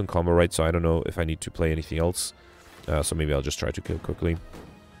got Overkill combo, right? So I don't know if I need to play anything else. So maybe I'll just try to kill quickly.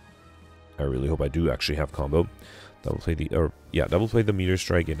 I really hope I do actually have combo. Double play the Meteor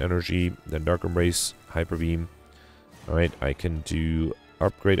Strike and Energy, then Dark Embrace, Hyper Beam. Alright, I can do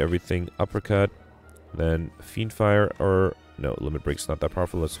Upgrade Everything, Uppercut, then Fiend Fire, or no, Limit Break's not that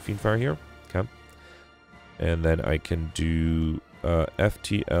powerful. Let's Fiend Fire here. Okay. And then I can do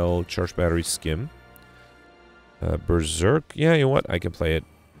FTL, Charge Battery, Skim. Berserk, yeah, you know what? I can play it.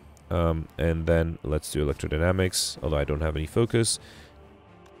 And then let's do Electrodynamics, although I don't have any focus.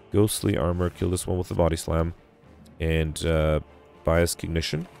 Ghostly Armor, kill this one with the Body Slam. And Bias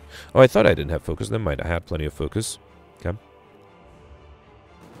Cognition. Oh, I thought I didn't have focus. Never mind, I had plenty of focus. Okay.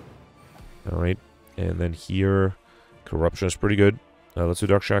 Alright. And then here, Corruption is pretty good. Let's do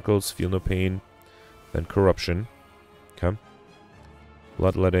Dark Shackles, Feel No Pain. Then Corruption. Okay.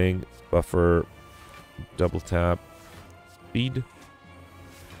 Bloodletting, Buffer, Double Tap, Speed.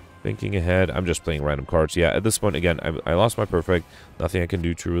 Thinking ahead. I'm just playing random cards. Yeah, at this point, again, I lost my Perfect. Nothing I can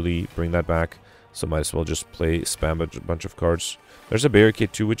do to really bring that back. So might as well just spam a bunch of cards. There's a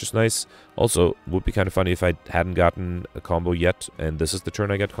Barricade too, which is nice. Also, would be kind of funny if I hadn't gotten a combo yet, and this is the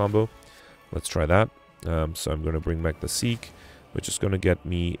turn I get combo. Let's try that. So I'm going to bring back the Seek, which is going to get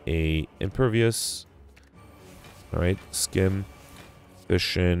me a Impervious. Alright, Skim,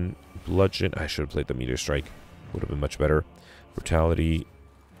 Fission, Bludgeon. I should have played the Meteor Strike. Would have been much better. Brutality,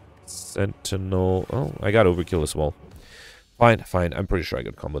 Sentinel. Oh, I got Overkill as well. Fine, fine. I'm pretty sure I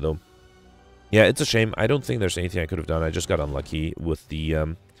got combo though. Yeah, it's a shame. I don't think there's anything I could have done. I just got unlucky with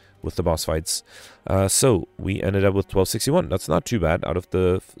the boss fights. So we ended up with 1261. That's not too bad. Out of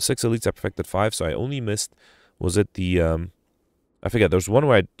the 6 elites, I perfected 5. So I only missed. Was it the I forget, there's one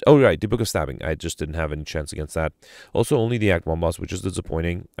where oh right, the Book of Stabbing. I just didn't have any chance against that. Also, only the Act 1 boss, which is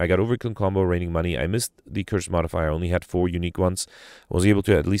disappointing. I got Overkill combo, raining money. I missed the Curse modifier. I only had 4 unique ones. I was able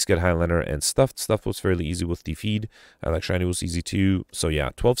to at least get Highlander and Stuffed. Stuffed was fairly easy with the feed. Like Shiny was easy too. So yeah,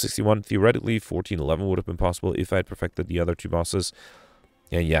 1261. Theoretically, 1411 would have been possible if I had perfected the other 2 bosses.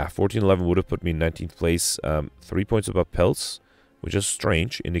 And yeah, 1411 would have put me in 19th place. 3 points above Pelts, which is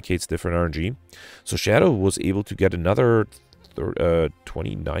strange. Indicates different RNG. So Shadow was able to get another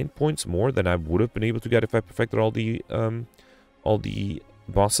 29 points more than I would have been able to get if I perfected all the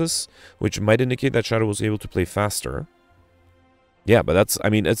bosses, which might indicate that Shadow was able to play faster. Yeah, but that's, I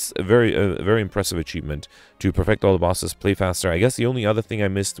mean, it's a very impressive achievement to perfect all the bosses, play faster. I guess the only other thing I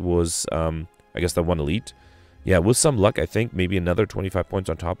missed was, I guess the 1 elite. Yeah, with some luck, I think maybe another 25 points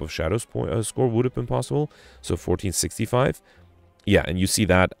on top of Shadow's score would have been possible. So 1465. Yeah, and you see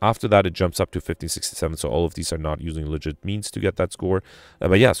that after that it jumps up to 1567, so all of these are not using legit means to get that score.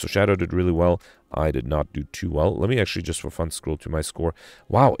 But yeah, so Shadow did really well. I did not do too well. Let me actually just for fun scroll to my score.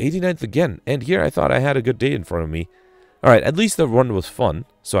 Wow, 89th again. And here I thought I had a good day in front of me. Alright, at least the run was fun,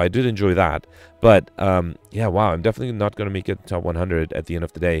 so I did enjoy that. But yeah, wow, I'm definitely not going to make it top 100 at the end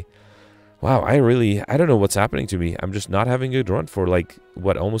of the day. Wow, I don't know what's happening to me. I'm just not having a good run for like,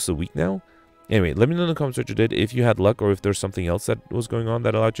 what, almost a week now? Anyway, let me know in the comments what you did, if you had luck or if there's something else that was going on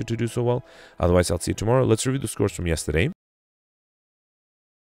that allowed you to do so well. Otherwise, I'll see you tomorrow. Let's review the scores from yesterday.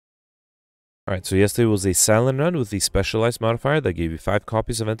 Alright, so yesterday was a silent run with the specialized modifier that gave you 5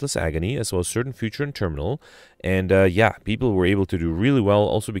 copies of Endless Agony, as well as Certain Future and Terminal. And yeah, people were able to do really well.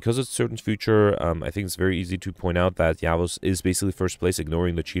 Also, because it's Certain Future, I think it's very easy to point out that Yavos is basically first place,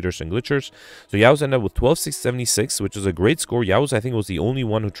 ignoring the cheaters and glitchers. So Yavos ended up with 12,676, which is a great score. Yavos, I think, was the only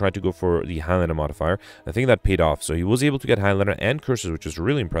one who tried to go for the Highlander modifier. I think that paid off. So he was able to get Highlander and Curses, which is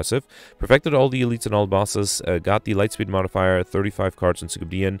really impressive. Perfected all the elites and all bosses. Got the Lightspeed modifier, 35 cards in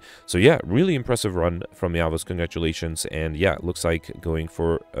Sigubdian. So yeah, really impressive run from Yavos. Congratulations. And yeah, it looks like going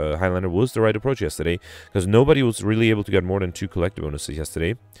for Highlander was the right approach yesterday, because nobody was really able to get more than 2 collector bonuses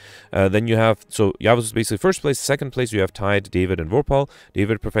yesterday. Then you have, so Yavos is basically first place. Second place you have Tide, David, and Vorpal.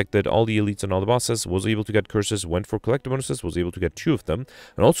 David perfected all the elites and all the bosses, was able to get curses, went for collector bonuses, was able to get 2 of them.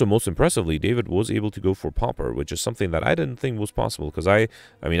 And also, most impressively, David was able to go for Pauper, which is something that I didn't think was possible, because I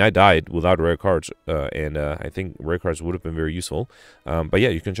mean, I died without rare cards, and I think rare cards would have been very useful. But yeah,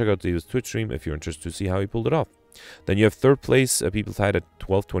 you can check out David's Twitch stream if you're interested to see how he pulled it off. Then you have third place, people tied at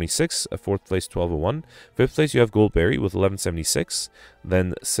 1226, fourth place 1201. Fifth place you have Goldberry with 1176.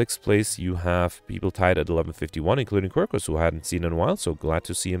 Then sixth place you have people tied at 1151, including Quirkus, who I hadn't seen in a while, so glad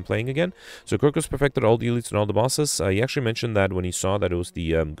to see him playing again. So Quirkus perfected all the elites and all the bosses. He actually mentioned that when he saw that it was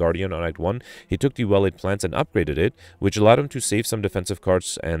the Guardian on Act 1, he took the Well-Laid Plants and upgraded it, which allowed him to save some defensive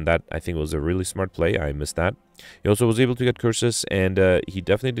cards, and that I think was a really smart play. I missed that. He also was able to get curses, and he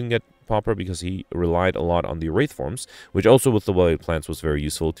definitely didn't get Pauper because he relied a lot on the Wraith forms, which also with the Well-Laid Plants was very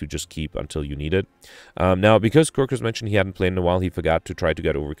useful to just keep until you need it. Now, because Quirkus mentioned he hadn't played in a while, he forgot to try to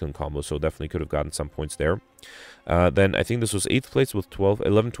get Overkill combo, so definitely could have gotten some points there. Then I think this was 8th place with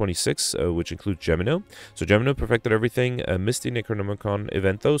 1126, which includes Gemino. So Gemino perfected everything, missed the Necronomicon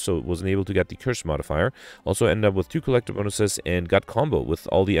event though, so wasn't able to get the Curse modifier. Also ended up with 2 collector bonuses and got combo with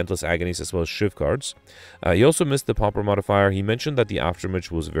all the Endless Agonies as well as Shiv cards. He also missed the Pauper modifier. He mentioned that the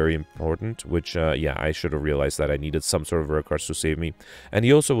Afterimage was very important, which yeah, I should have realized that I needed some sort of rare cards to save me. And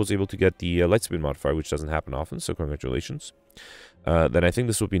he also was able to get the Lightspeed modifier, which doesn't happen often, so congratulations. Then I think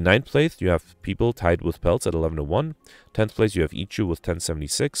this will be 9th place. You have people tied with Pelts at 1101. 10th place you have Ichu with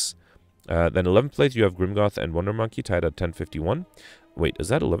 1076. Then 11th place you have Grimgoth and Wonder Monkey tied at 1051. Wait, is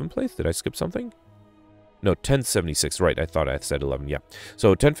that 11th place? Did I skip something? No, 1076, right, I thought I had said 11, yeah. So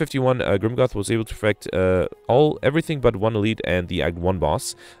 1051, Grimgoth was able to perfect everything but 1 elite and the Act 1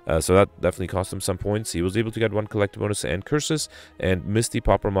 boss, so that definitely cost him some points. He was able to get 1 collector bonus and curses, and missed the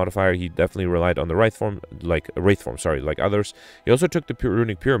Pauper modifier. He definitely relied on the Wraith form, like others. He also took the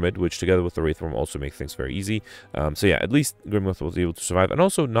Runic Pyramid, which together with the Wraith form also makes things very easy. So yeah, at least Grimgoth was able to survive, and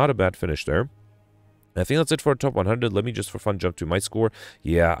also not a bad finish there. I think that's it for top 100. Let me just for fun jump to my score.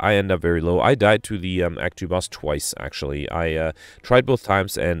 Yeah, I end up very low. I died to the Act 2 boss twice, actually. I tried both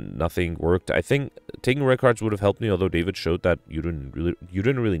times and nothing worked. I think taking rare cards would have helped me, although David showed that you didn't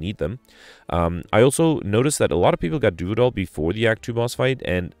really need them. I also noticed that a lot of people got Duvidol before the Act 2 boss fight,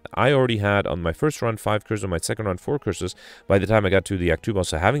 and I already had on my first run 5 curses, on my second run 4 curses by the time I got to the Act 2 boss,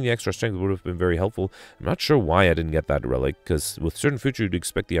 so having the extra strength would have been very helpful. I'm not sure why I didn't get that relic, because with Certain Future you'd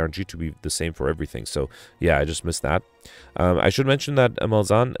expect the RNG to be the same for everything, so yeah, I just missed that. I should mention that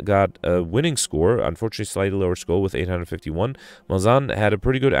Malzahn got a winning score, unfortunately slightly lower score with 851. Malzahn had a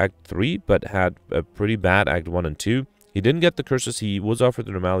pretty good Act 3, but had a pretty bad Act 1 and 2. He didn't get the curses. He was offered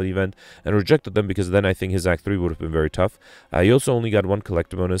the normality event and rejected them because then I think his Act 3 would have been very tough. He also only got 1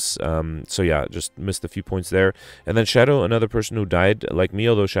 collector bonus, so yeah, just missed a few points there. And then Shadow, another person who died like me,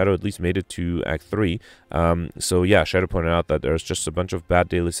 although Shadow at least made it to Act 3. So yeah, Shadow pointed out that there's just a bunch of bad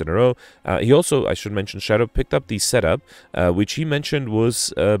dailies in a row. He also, I should mention, Shadow picked up the setup, which he mentioned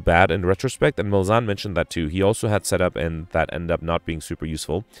was bad in retrospect, and Malzahn mentioned that too. He also had setup, and that ended up not being super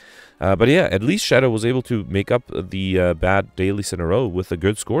useful. But yeah, at least Shadow was able to make up the bad dailies in a row with a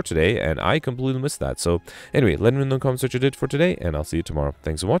good score today, and I completely missed that. So anyway, let me know in the comments what you did for today, and I'll see you tomorrow.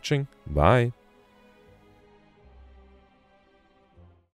 Thanks for watching. Bye.